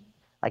since,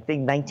 I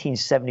think,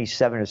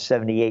 1977 or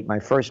 78. My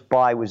first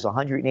buy was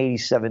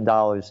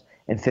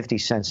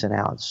 $187.50 an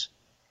ounce.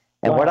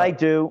 And what I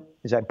do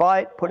is I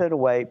buy it, put it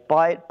away,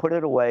 buy it, put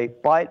it away,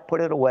 buy it,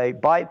 put it away,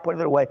 buy it, put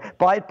it away,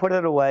 buy it, put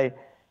it away.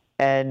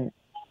 And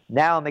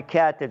now I'm a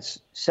cat that's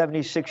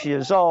 76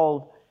 years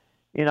old.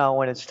 You know,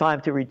 when it's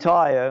time to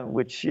retire,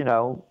 which, you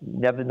know,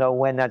 never know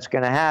when that's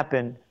going to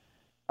happen,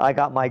 I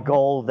got my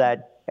gold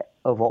that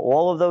over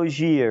all of those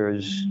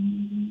years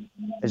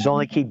is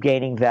only keep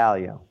gaining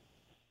value.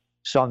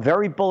 So I'm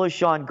very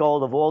bullish on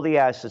gold of all the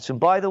assets. And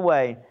by the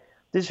way,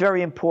 this is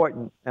very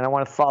important, and I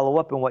want to follow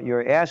up on what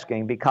you're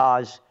asking,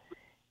 because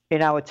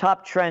in our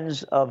top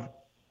trends of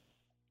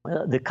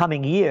the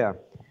coming year,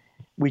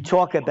 we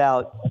talk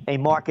about a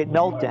market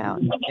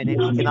meltdown and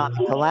an economic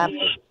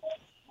calamity.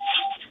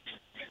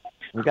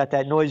 We got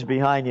that noise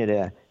behind you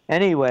there.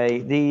 Anyway,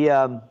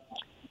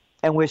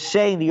 and we're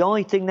saying the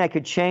only thing that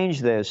could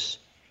change this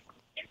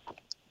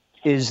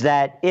is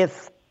that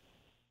if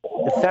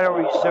the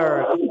Federal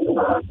Reserve,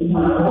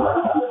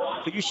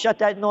 could you shut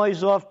that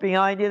noise off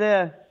behind you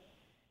there?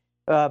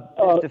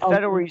 If the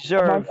Federal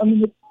Reserve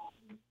I'm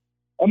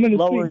in the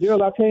lowers street,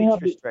 Bill. I can't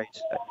help interest it. rates.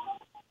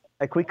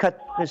 Can we cut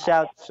this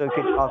out so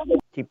I'll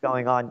keep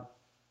going on? All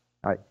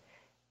right.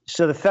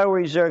 So the Federal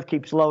Reserve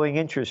keeps lowering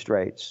interest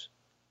rates.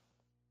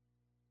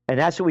 And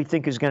that's what we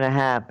think is going to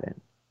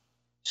happen.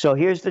 So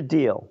here's the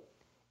deal.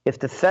 If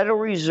the Federal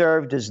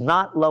Reserve does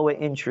not lower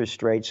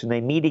interest rates, and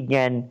they meet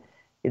again,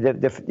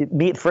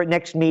 the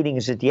next meeting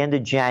is at the end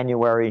of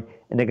January,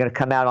 and they're going to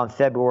come out on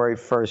February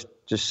 1st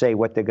to say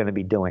what they're going to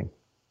be doing.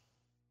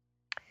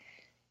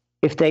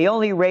 If they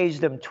only raise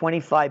them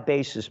 25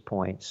 basis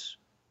points,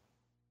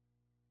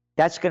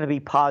 that's going to be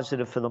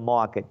positive for the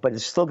market, but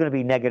it's still going to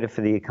be negative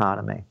for the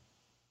economy.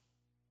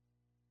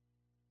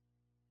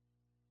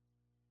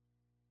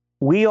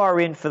 we are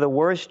in for the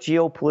worst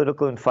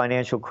geopolitical and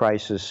financial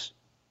crisis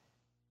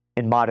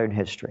in modern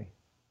history.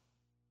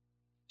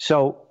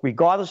 So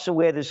regardless of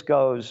where this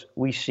goes,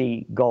 we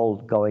see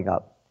gold going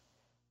up.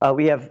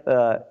 We have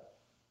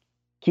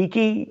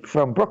Kiki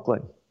from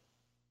Brooklyn.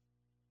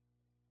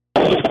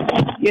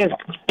 Yes,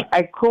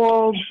 I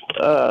called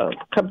a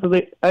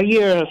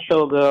year or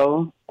so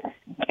ago,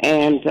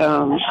 and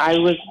I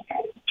was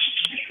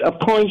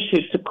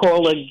appointed to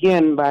call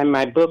again by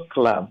my book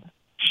club.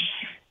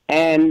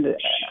 And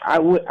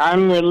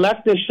I'm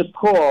reluctant to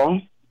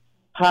call.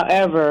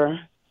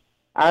 However,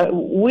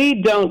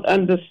 we don't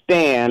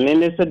understand,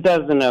 and it's a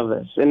dozen of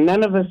us, and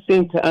none of us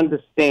seem to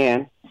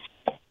understand.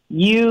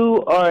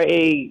 You are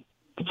a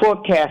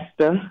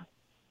forecaster.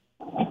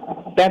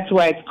 That's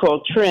why it's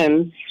called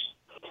trends.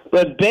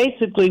 But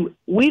basically,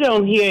 we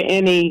don't hear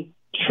any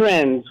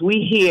trends.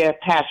 We hear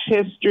past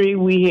history.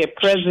 We hear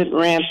present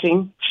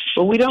ranting.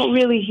 But we don't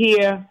really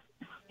hear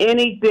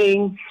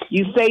anything.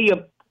 You say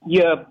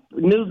your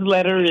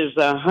newsletter is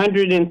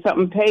 100 and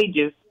something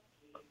pages,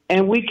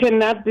 and we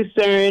cannot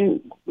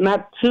discern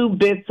not 2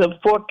 bits of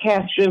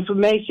forecast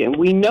information.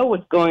 We know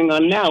what's going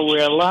on now.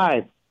 We're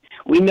alive.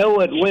 We know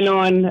what went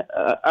on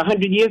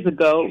 100 years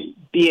ago,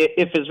 be it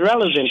if it's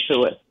relevant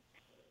to us.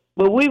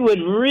 But we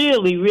would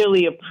really,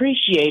 really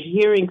appreciate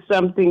hearing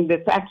something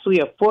that's actually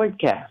a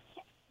forecast.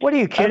 What are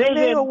you kidding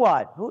me or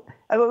what? What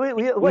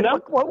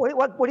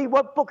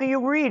book are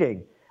you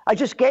reading? I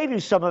just gave you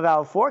some of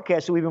our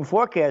forecasts that we've been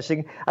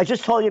forecasting. I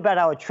just told you about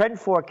our trend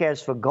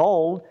forecast for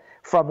gold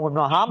from when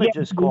Muhammad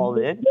just called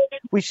in.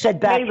 We said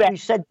back.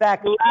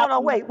 No,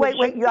 wait.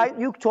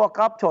 You talk.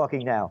 I'm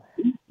talking now.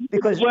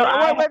 Because wait.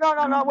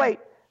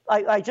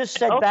 I just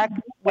said back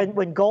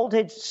when gold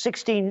hit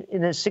 16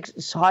 in the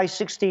high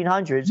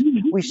 1600s.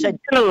 We said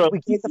we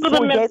gave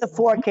the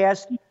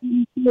forecast.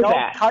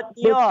 Don't cut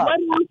me off.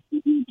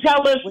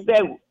 Tell us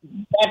that.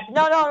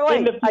 No,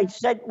 wait. I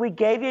said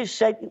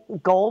said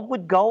gold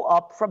would go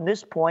up from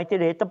this point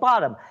and hit the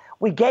bottom.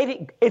 We gave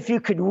it, if you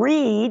could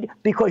read,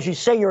 because you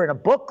say you're in a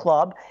book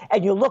club,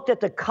 and you looked at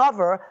the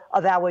cover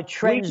of our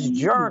Trends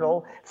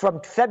Journal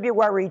from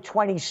February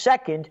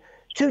 22nd,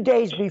 2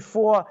 days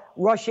before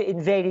Russia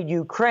invaded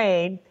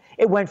Ukraine.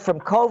 It went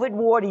from COVID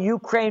war to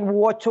Ukraine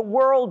war to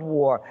World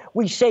War.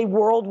 We say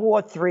World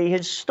War III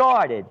has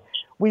started.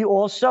 We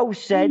also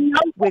said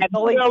we're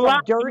going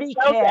from dirty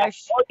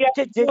cash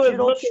to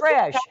digital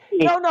trash.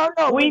 No.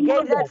 We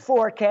gave that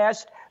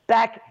forecast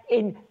back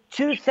in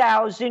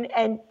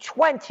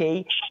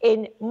 2020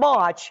 in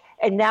March,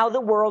 and now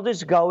the world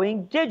is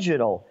going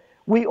digital.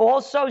 We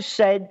also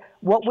said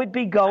what would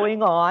be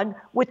going on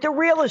with the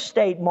real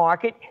estate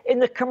market in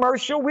the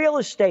commercial real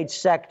estate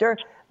sector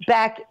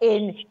back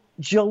in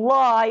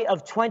July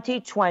of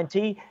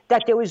 2020,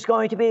 that there was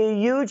going to be a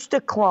huge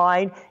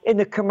decline in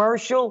the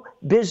commercial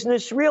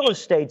business real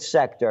estate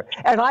sector.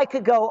 And I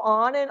could go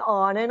on and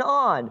on and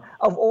on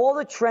of all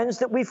the trends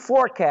that we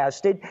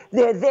forecasted.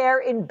 They're there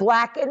in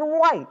black and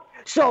white.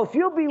 So if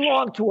you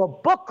belong to a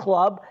book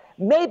club,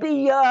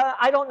 maybe,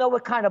 I don't know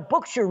what kind of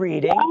books you're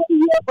reading,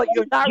 but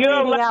you're not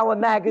reading our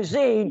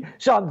magazine,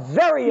 so I'm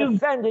very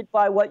offended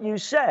by what you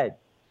said.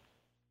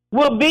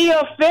 Well, be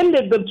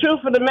offended. The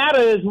truth of the matter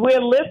is we're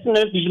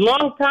listeners,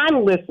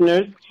 long-time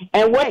listeners,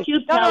 and what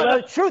you tell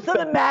us... The truth of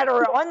the matter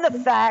are on the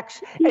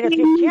facts, and if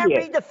you can't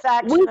read the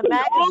facts in the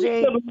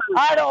magazine,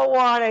 I don't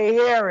want to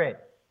hear it.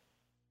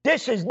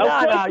 This is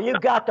no, you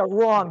got the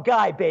wrong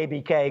guy,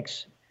 baby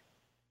cakes.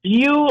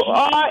 You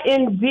are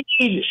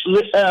indeed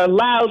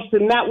allowed to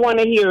not want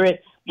to hear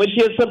it, but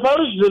you're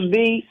supposed to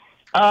be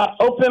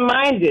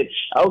open-minded,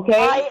 okay?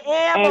 I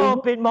am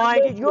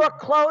open-minded. You're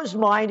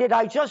closed-minded.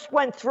 I just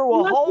went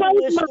through a whole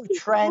list of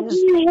trends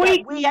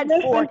that we had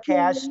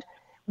forecast,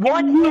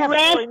 one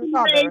after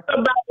another.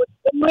 About what's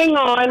going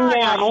on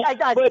now.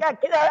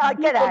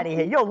 Get out of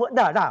here.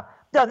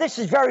 No, this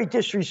is very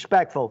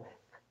disrespectful.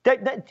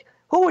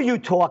 Who are you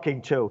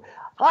talking to?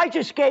 I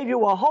just gave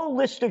you a whole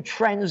list of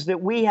trends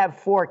that we have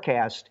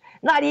forecast,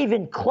 not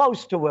even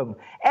close to them.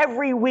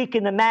 Every week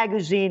in the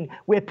magazine,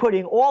 we're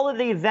putting all of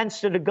the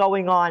events that are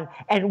going on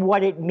and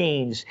what it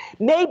means.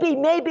 Maybe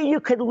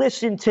you could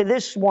listen to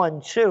this one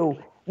too,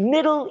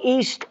 Middle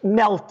East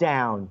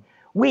meltdown.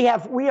 We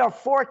are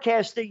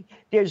forecasting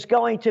there's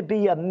going to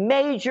be a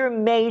major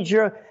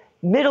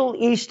Middle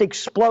East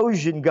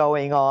explosion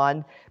going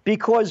on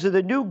because of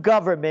the new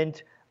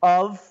government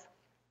of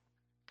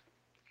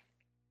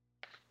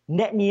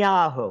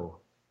Netanyahu.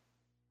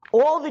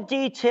 All the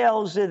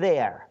details are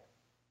there.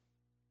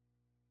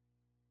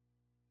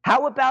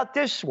 How about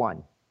this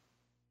one?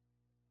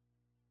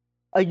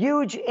 A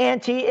huge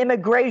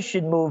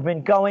anti-immigration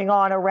movement going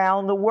on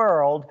around the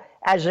world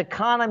as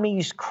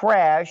economies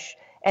crash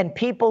and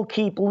people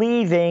keep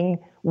leaving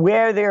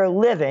where they're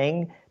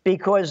living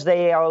because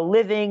they are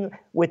living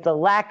with the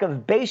lack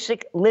of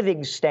basic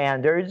living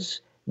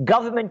standards,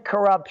 government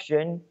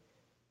corruption,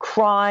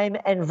 crime,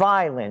 and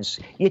violence.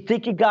 You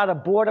think you got a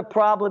border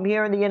problem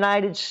here in the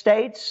United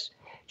States?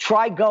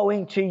 Try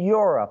going to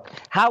Europe.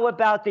 How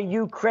about the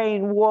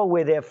Ukraine war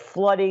where they're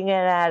flooding in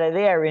out of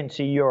there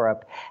into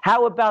Europe?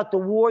 How about the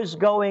wars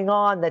going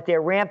on that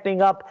they're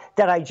ramping up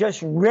that I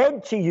just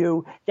read to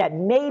you that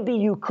maybe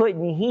you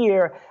couldn't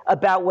hear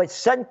about what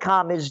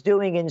CENTCOM is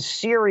doing in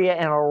Syria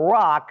and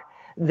Iraq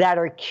that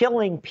are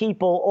killing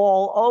people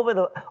all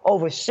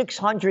over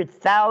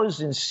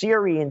 600,000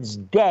 Syrians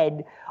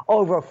dead,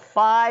 over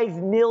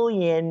 5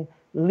 million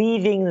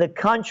leaving the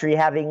country,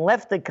 having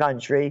left the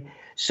country.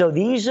 So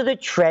these are the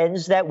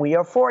trends that we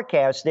are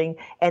forecasting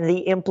and the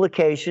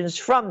implications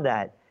from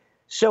that.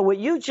 So what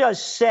you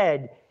just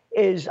said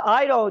is,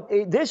 maybe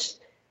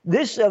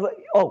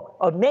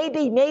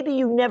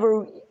you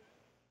never,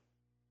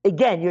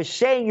 again, you're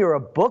saying you're a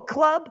book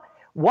club?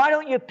 Why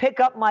don't you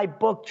pick up my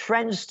book,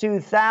 Trends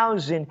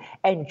 2000,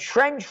 and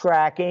Trend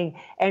Tracking,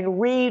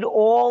 and read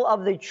all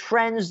of the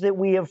trends that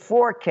we have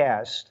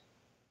forecast?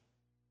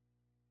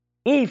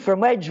 E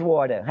from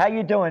Edgewater, how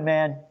you doing,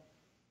 man?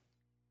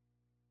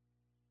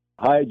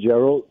 Hi,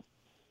 Gerald.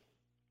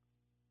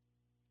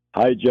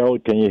 Hi,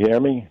 Gerald. Can you hear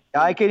me?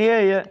 I can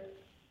hear you.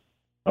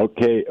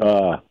 Okay.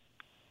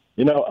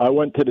 You know, I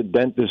went to the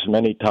dentist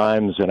many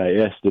times, and I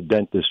asked the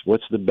dentist,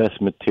 what's the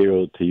best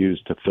material to use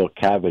to fill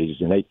cavities?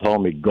 And they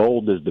told me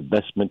gold is the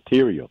best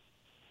material.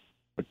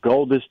 But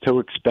gold is too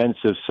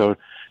expensive, so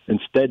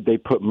instead they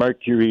put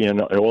mercury in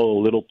all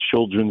the little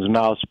children's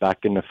mouths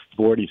back in the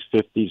 40s,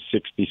 50s,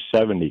 60s,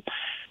 70s.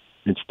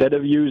 Instead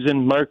of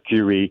using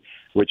mercury,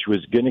 which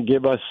was going to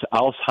give us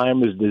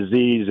Alzheimer's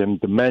disease and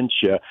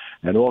dementia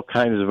and all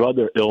kinds of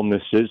other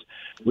illnesses,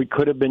 we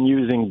could have been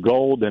using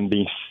gold and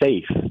be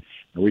safe.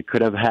 And we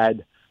could have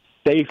had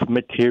safe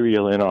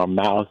material in our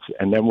mouths,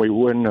 and then we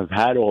wouldn't have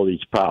had all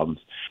these problems.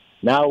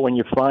 Now, when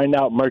you find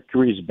out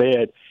mercury is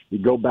bad, you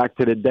go back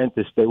to the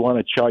dentist. They want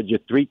to charge you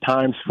 3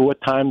 times, 4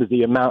 times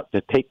the amount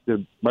to take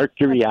the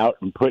mercury out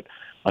and put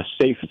a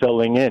safe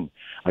filling in.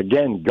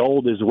 Again,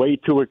 gold is way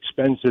too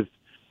expensive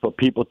for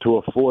people to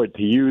afford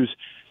to use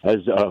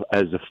as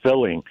a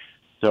filling.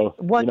 So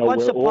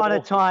once upon a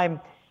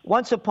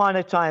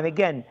time,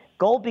 again,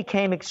 gold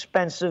became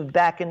expensive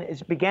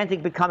it began to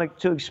become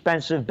too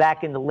expensive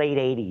back in the late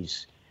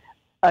 80s.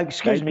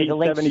 Excuse me, the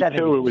late 70s.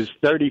 It was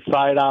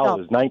 $35, no.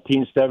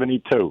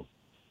 1972.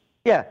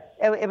 Yeah,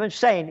 I was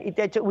saying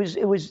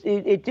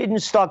it didn't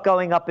start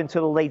going up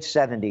until the late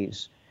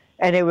 70s,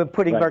 and they were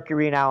putting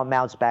mercury in our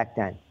mouths back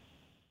then.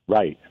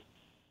 Right,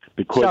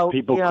 because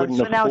people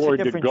couldn't afford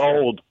the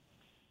gold.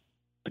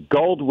 The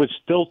gold was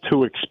still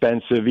too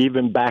expensive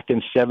even back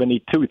in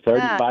 72,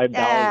 $35 an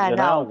ounce.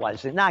 No, it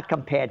wasn't. Not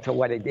compared to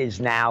what it is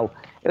now.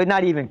 It was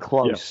not even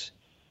close.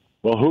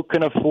 Yeah. Well, who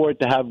can afford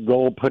to have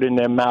gold put in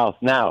their mouth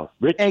now?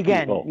 Rich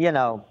people.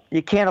 Again,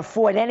 you can't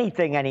afford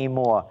anything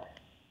anymore.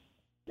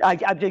 I'm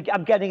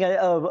getting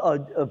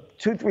a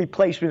tooth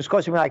replacement. It's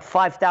costing me like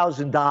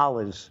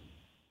 $5,000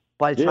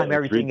 by the time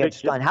everything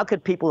gets done. How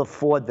could people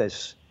afford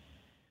this?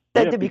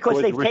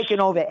 Because they've taken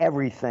over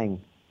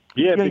everything.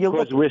 Yeah,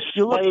 because we're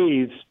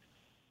slaves.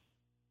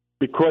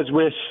 Because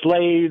we're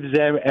slaves,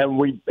 and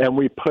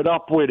we put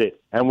up with it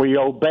and we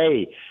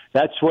obey.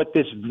 That's what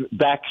this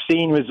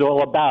vaccine was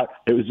all about.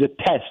 It was a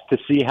test to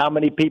see how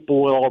many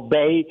people will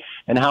obey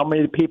and how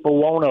many people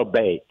won't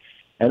obey.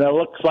 And it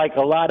looks like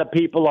a lot of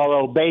people are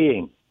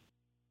obeying.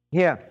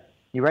 Here,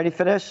 you ready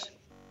for this?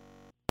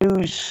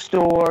 News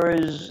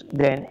stores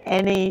than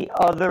any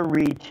other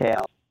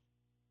retail.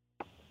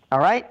 All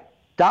right?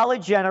 Dollar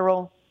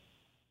General,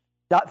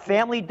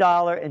 Family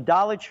Dollar, and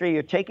Dollar Tree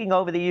are taking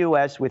over the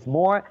U.S. with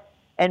more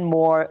and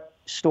more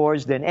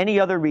stores than any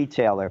other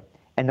retailer.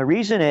 And the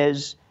reason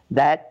is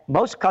that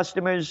most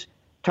customers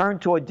turn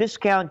toward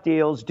discount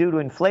deals due to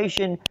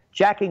inflation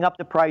jacking up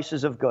the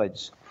prices of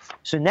goods.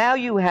 So now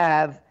you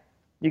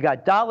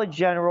got Dollar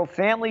General,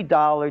 Family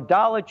Dollar,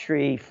 Dollar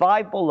Tree,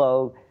 Five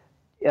Below,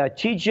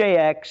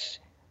 TJX,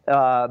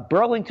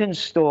 Burlington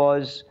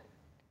stores.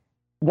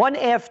 One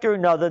after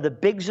another, the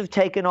bigs have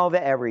taken over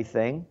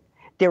everything.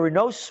 There are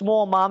no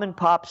small mom and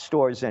pop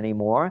stores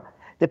anymore.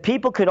 The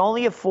people could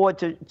only afford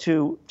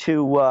to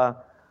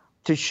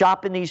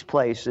shop in these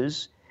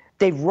places.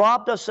 They've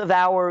robbed us of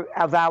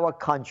our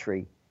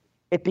country.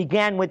 It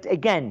began with,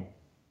 again,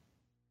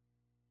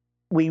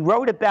 we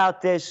wrote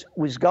about this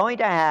was going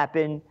to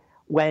happen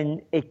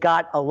when it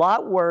got a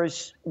lot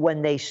worse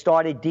when they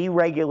started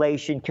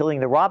deregulation, killing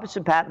the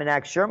Robertson-Patman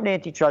Act, Sherman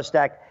Antitrust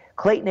Act,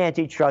 Clayton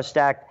Antitrust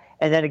Act,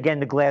 and then again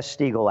the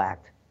Glass-Steagall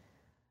Act.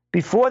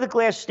 Before the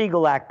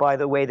Glass-Steagall Act, by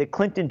the way, that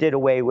Clinton did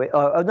away with,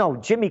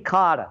 Jimmy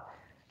Carter.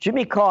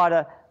 Jimmy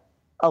Carter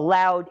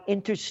allowed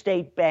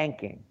interstate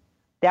banking.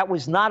 That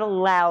was not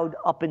allowed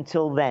up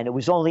until then. It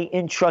was only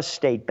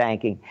intrastate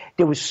banking.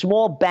 There were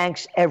small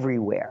banks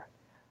everywhere.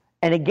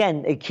 And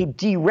again, they keep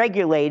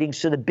deregulating,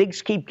 so the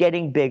bigs keep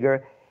getting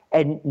bigger.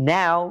 And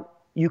now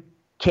you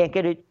can't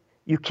get it.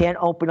 You can't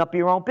open up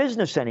your own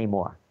business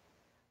anymore.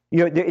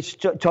 It's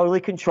totally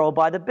controlled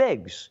by the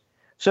bigs.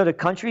 So the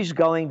country's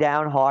going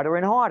down harder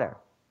and harder.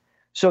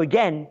 So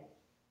again,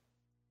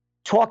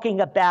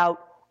 talking about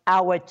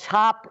our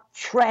top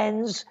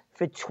trends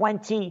for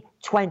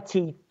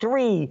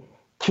 2023,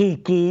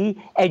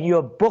 Kiki, and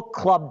your book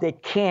club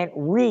that can't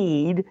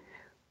read.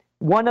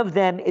 One of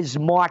them is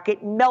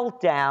market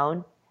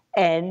meltdown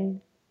and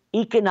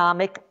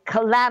economic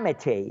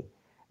calamity.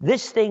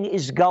 This thing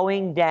is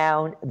going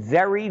down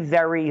very,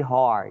 very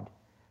hard.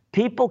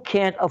 People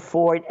can't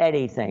afford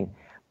anything.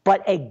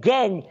 But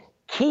again,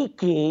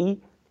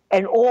 Kiki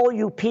and all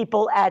you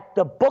people at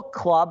the book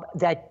club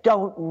that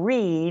don't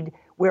read,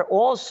 we're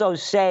also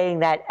saying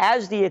that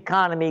as the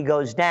economy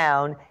goes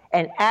down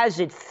and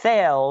as it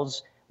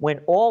fails, when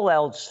all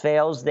else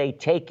fails, they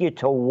take you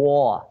to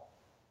war.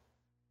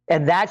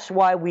 And that's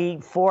why we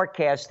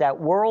forecast that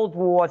World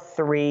War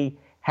III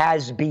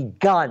has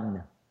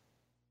begun.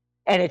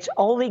 And it's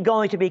only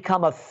going to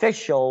become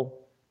official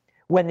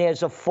when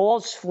there's a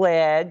false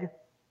flag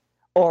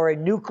or a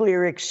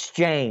nuclear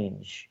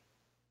exchange.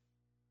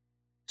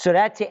 So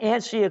that, to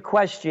answer your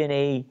question,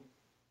 E,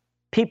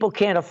 people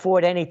can't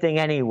afford anything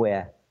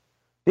anywhere.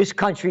 This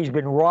country's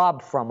been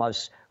robbed from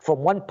us, from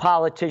one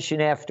politician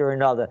after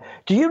another.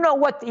 Do you know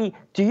what the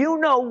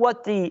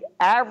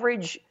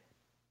average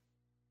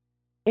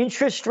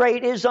interest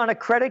rate is on a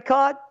credit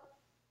card?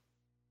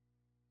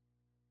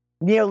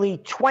 Nearly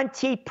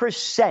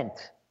 20%.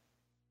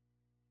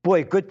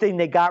 Boy, good thing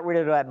they got rid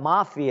of that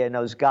mafia and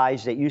those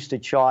guys that used to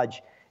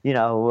charge,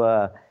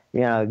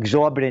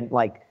 exorbitant,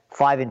 like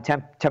 5 and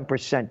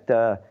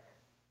 10%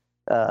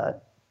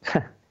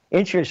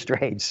 interest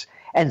rates.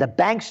 And the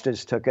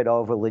banksters took it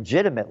over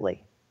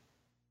legitimately.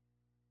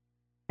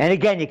 And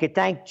again, you could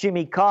thank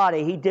Jimmy Carter.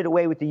 He did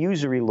away with the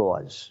usury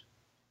laws.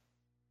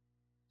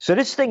 So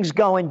this thing's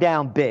going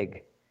down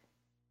big.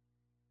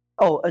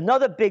 Oh,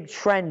 another big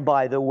trend,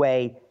 by the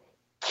way,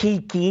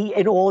 Kiki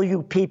and all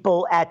you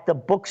people at the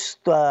books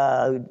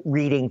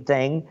reading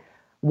thing,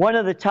 one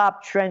of the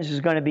top trends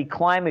is going to be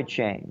climate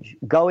change,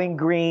 going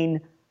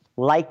green,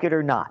 like it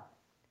or not.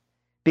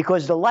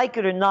 Because the like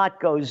it or not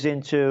goes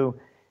into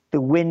the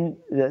wind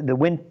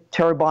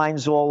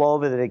turbines all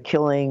over that are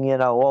killing,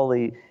 all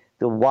the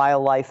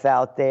wildlife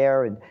out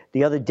there, and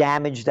the other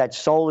damage that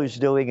solar's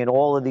doing in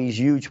all of these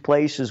huge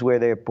places where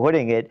they're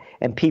putting it,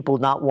 and people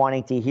not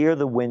wanting to hear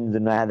the wind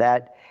and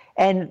that.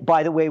 And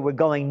by the way, we're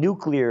going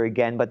nuclear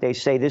again, but they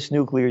say this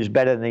nuclear is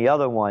better than the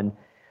other one.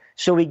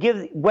 So we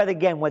give, whether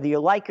you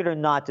like it or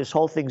not, this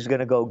whole thing's going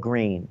to go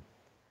green.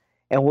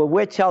 And what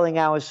we're telling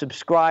our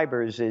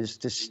subscribers is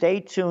to stay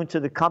tuned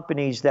to the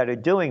companies that are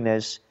doing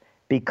this,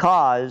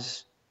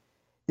 because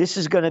this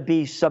is going to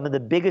be some of the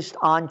biggest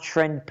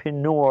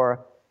entrepreneur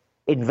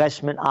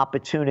investment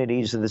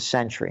opportunities of the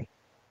century.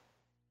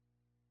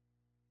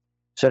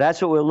 So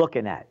that's what we're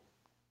looking at.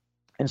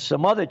 And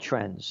some other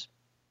trends.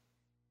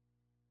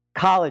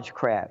 College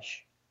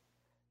crash.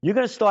 You're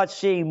going to start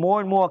seeing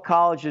more and more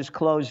colleges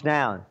close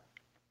down.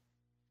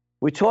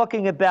 We're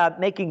talking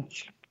about making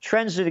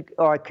trends that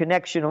are a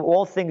connection of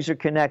all things are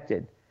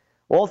connected.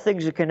 All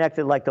things are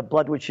connected like the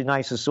blood which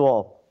unites us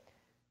all,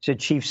 said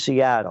Chief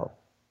Seattle.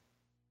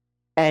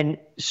 And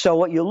so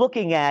what you're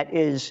looking at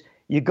is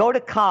you go to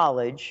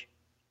college,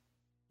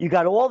 you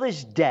got all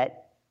this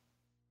debt,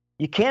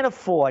 you can't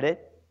afford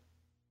it,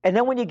 and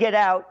then when you get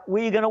out, where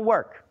are you going to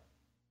work?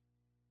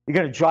 You're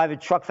going to drive a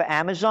truck for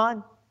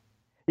Amazon?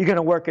 You're going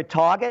to work at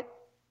Target?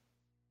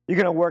 You're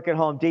going to work at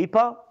Home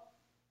Depot?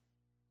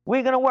 Where are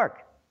you going to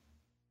work?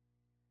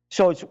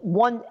 So it's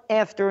one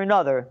after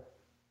another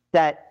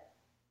that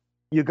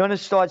you're going to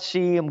start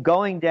seeing them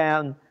going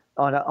down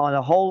on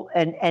a whole,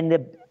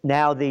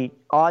 now the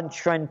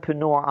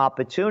entrepreneur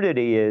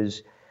opportunity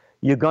is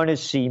you're going to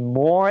see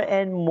more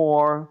and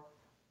more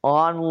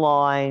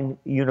online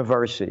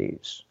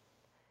universities.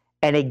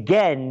 And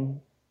again,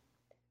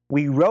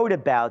 we wrote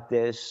about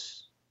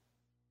this,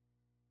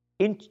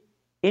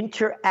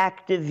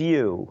 Interactive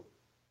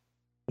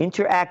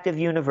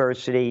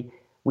University.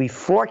 We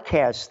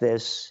forecast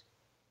this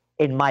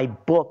in my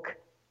book,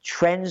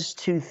 Trends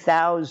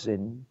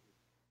 2000,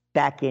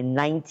 back in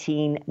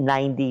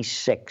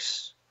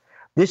 1996.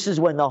 This is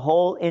when the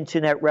whole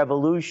internet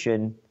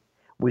revolution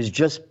was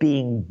just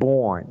being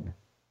born.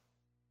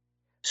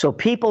 So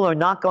people are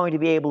not going to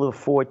be able to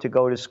afford to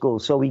go to school.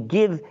 So we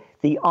give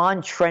the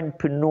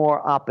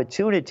entrepreneur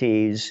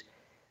opportunities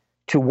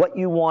to what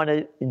you want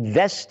to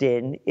invest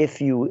in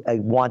if you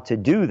want to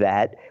do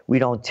that. We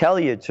don't tell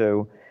you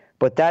to,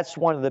 but that's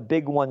one of the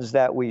big ones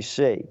that we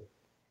see.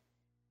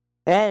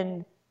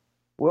 And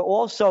we're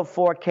also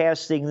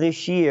forecasting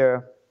this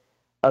year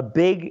a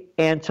big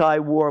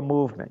anti-war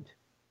movement.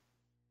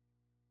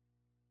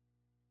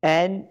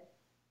 And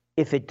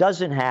if it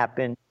doesn't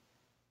happen,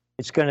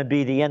 it's going to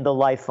be the end of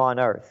life on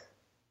Earth.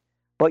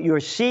 But you're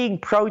seeing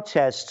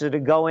protests that are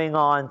going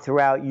on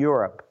throughout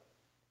Europe,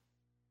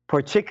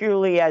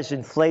 particularly as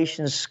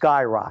inflation's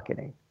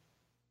skyrocketing.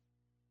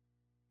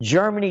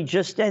 Germany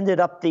just ended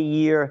up the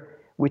year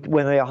with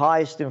one of their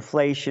highest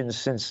inflations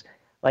since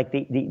like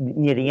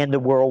near the end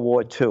of World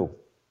War II.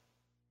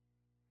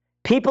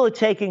 People are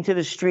taking to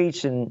the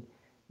streets in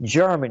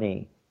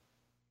Germany,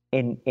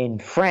 in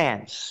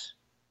France,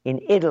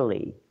 in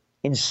Italy,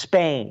 in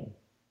Spain.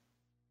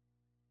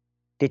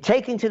 They're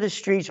taking to the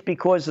streets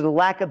because of the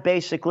lack of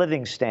basic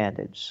living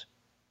standards.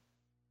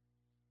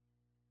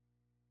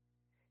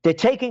 They're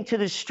taking to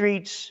the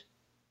streets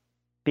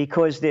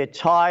because they're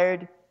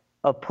tired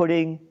of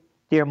putting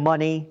their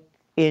money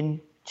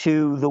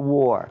into the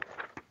war.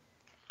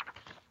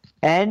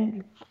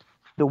 And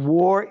the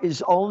war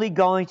is only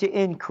going to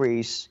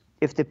increase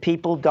if the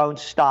people don't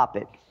stop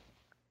it.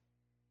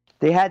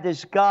 They had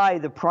this guy,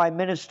 the Prime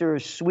Minister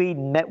of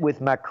Sweden, met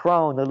with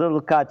Macron, the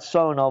little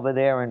garçon over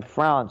there in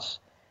France,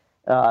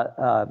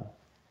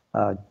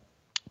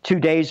 2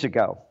 days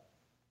ago.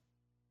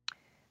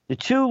 The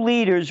two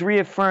leaders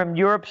reaffirmed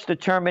Europe's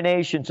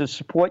determination to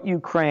support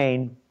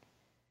Ukraine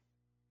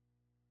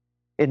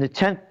in the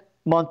 10th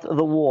month of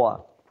the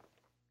war.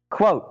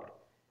 Quote,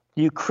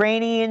 "The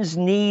Ukrainians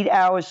need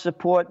our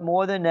support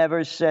more than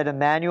ever," said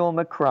Emmanuel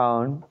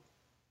Macron.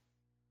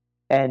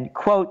 And,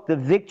 quote, "the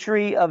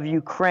victory of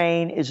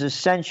Ukraine is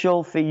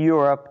essential for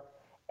Europe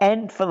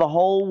and for the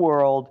whole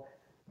world,"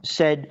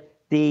 said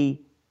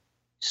the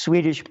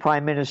Swedish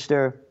Prime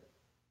Minister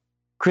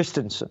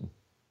Christensen.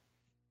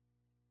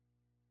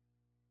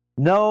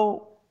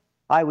 No,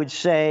 I would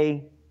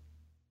say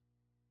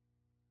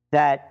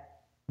that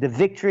the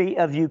victory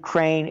of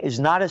Ukraine is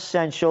not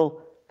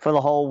essential for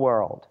the whole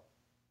world.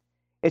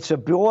 It's a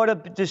border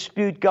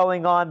dispute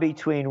going on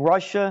between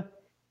Russia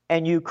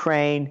and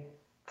Ukraine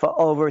for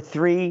over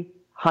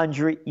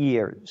 300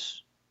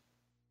 years.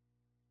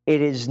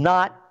 It is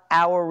not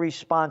our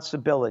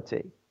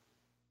responsibility.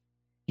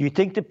 You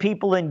think the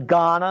people in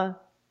Ghana,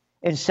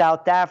 in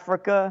South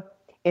Africa,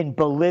 in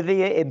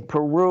Bolivia, in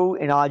Peru,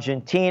 in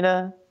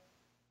Argentina,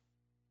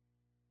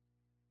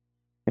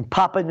 in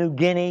Papua New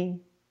Guinea,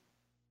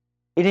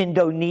 in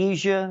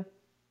Indonesia,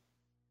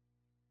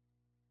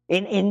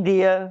 in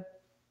India,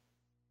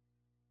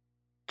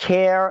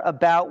 care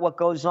about what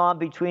goes on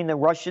between the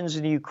Russians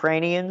and the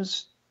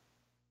Ukrainians?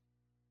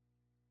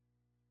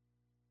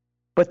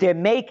 But they're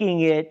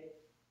making it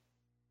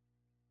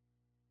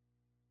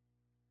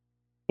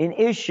an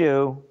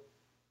issue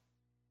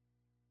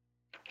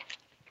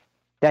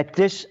that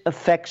this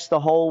affects the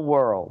whole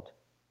world.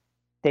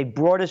 They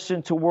brought us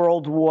into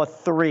World War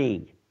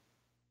III.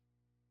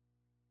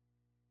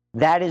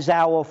 That is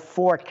our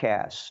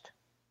forecast.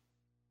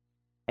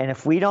 And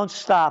if we don't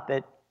stop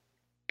it,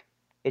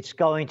 it's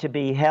going to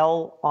be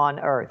hell on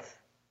earth.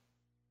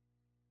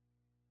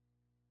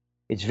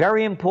 It's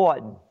very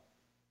important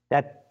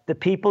that the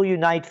people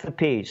unite for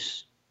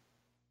peace.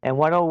 And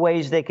one of the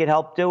ways they could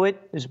help do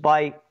it is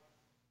by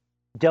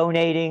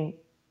donating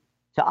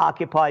to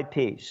Occupy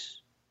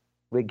Peace,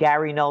 where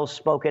Gary Knowles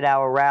spoke at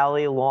our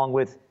rally along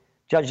with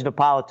Judge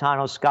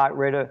Napolitano, Scott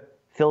Ritter,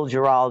 Phil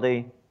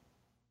Giraldi,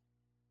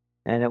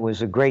 and it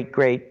was a great,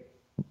 great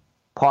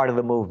part of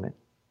the movement.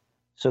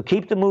 So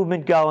keep the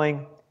movement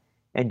going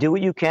and do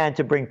what you can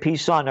to bring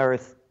peace on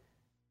earth,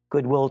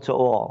 goodwill to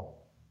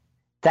all.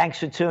 Thanks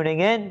for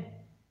tuning in,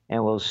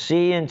 and we'll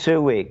see you in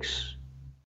 2 weeks.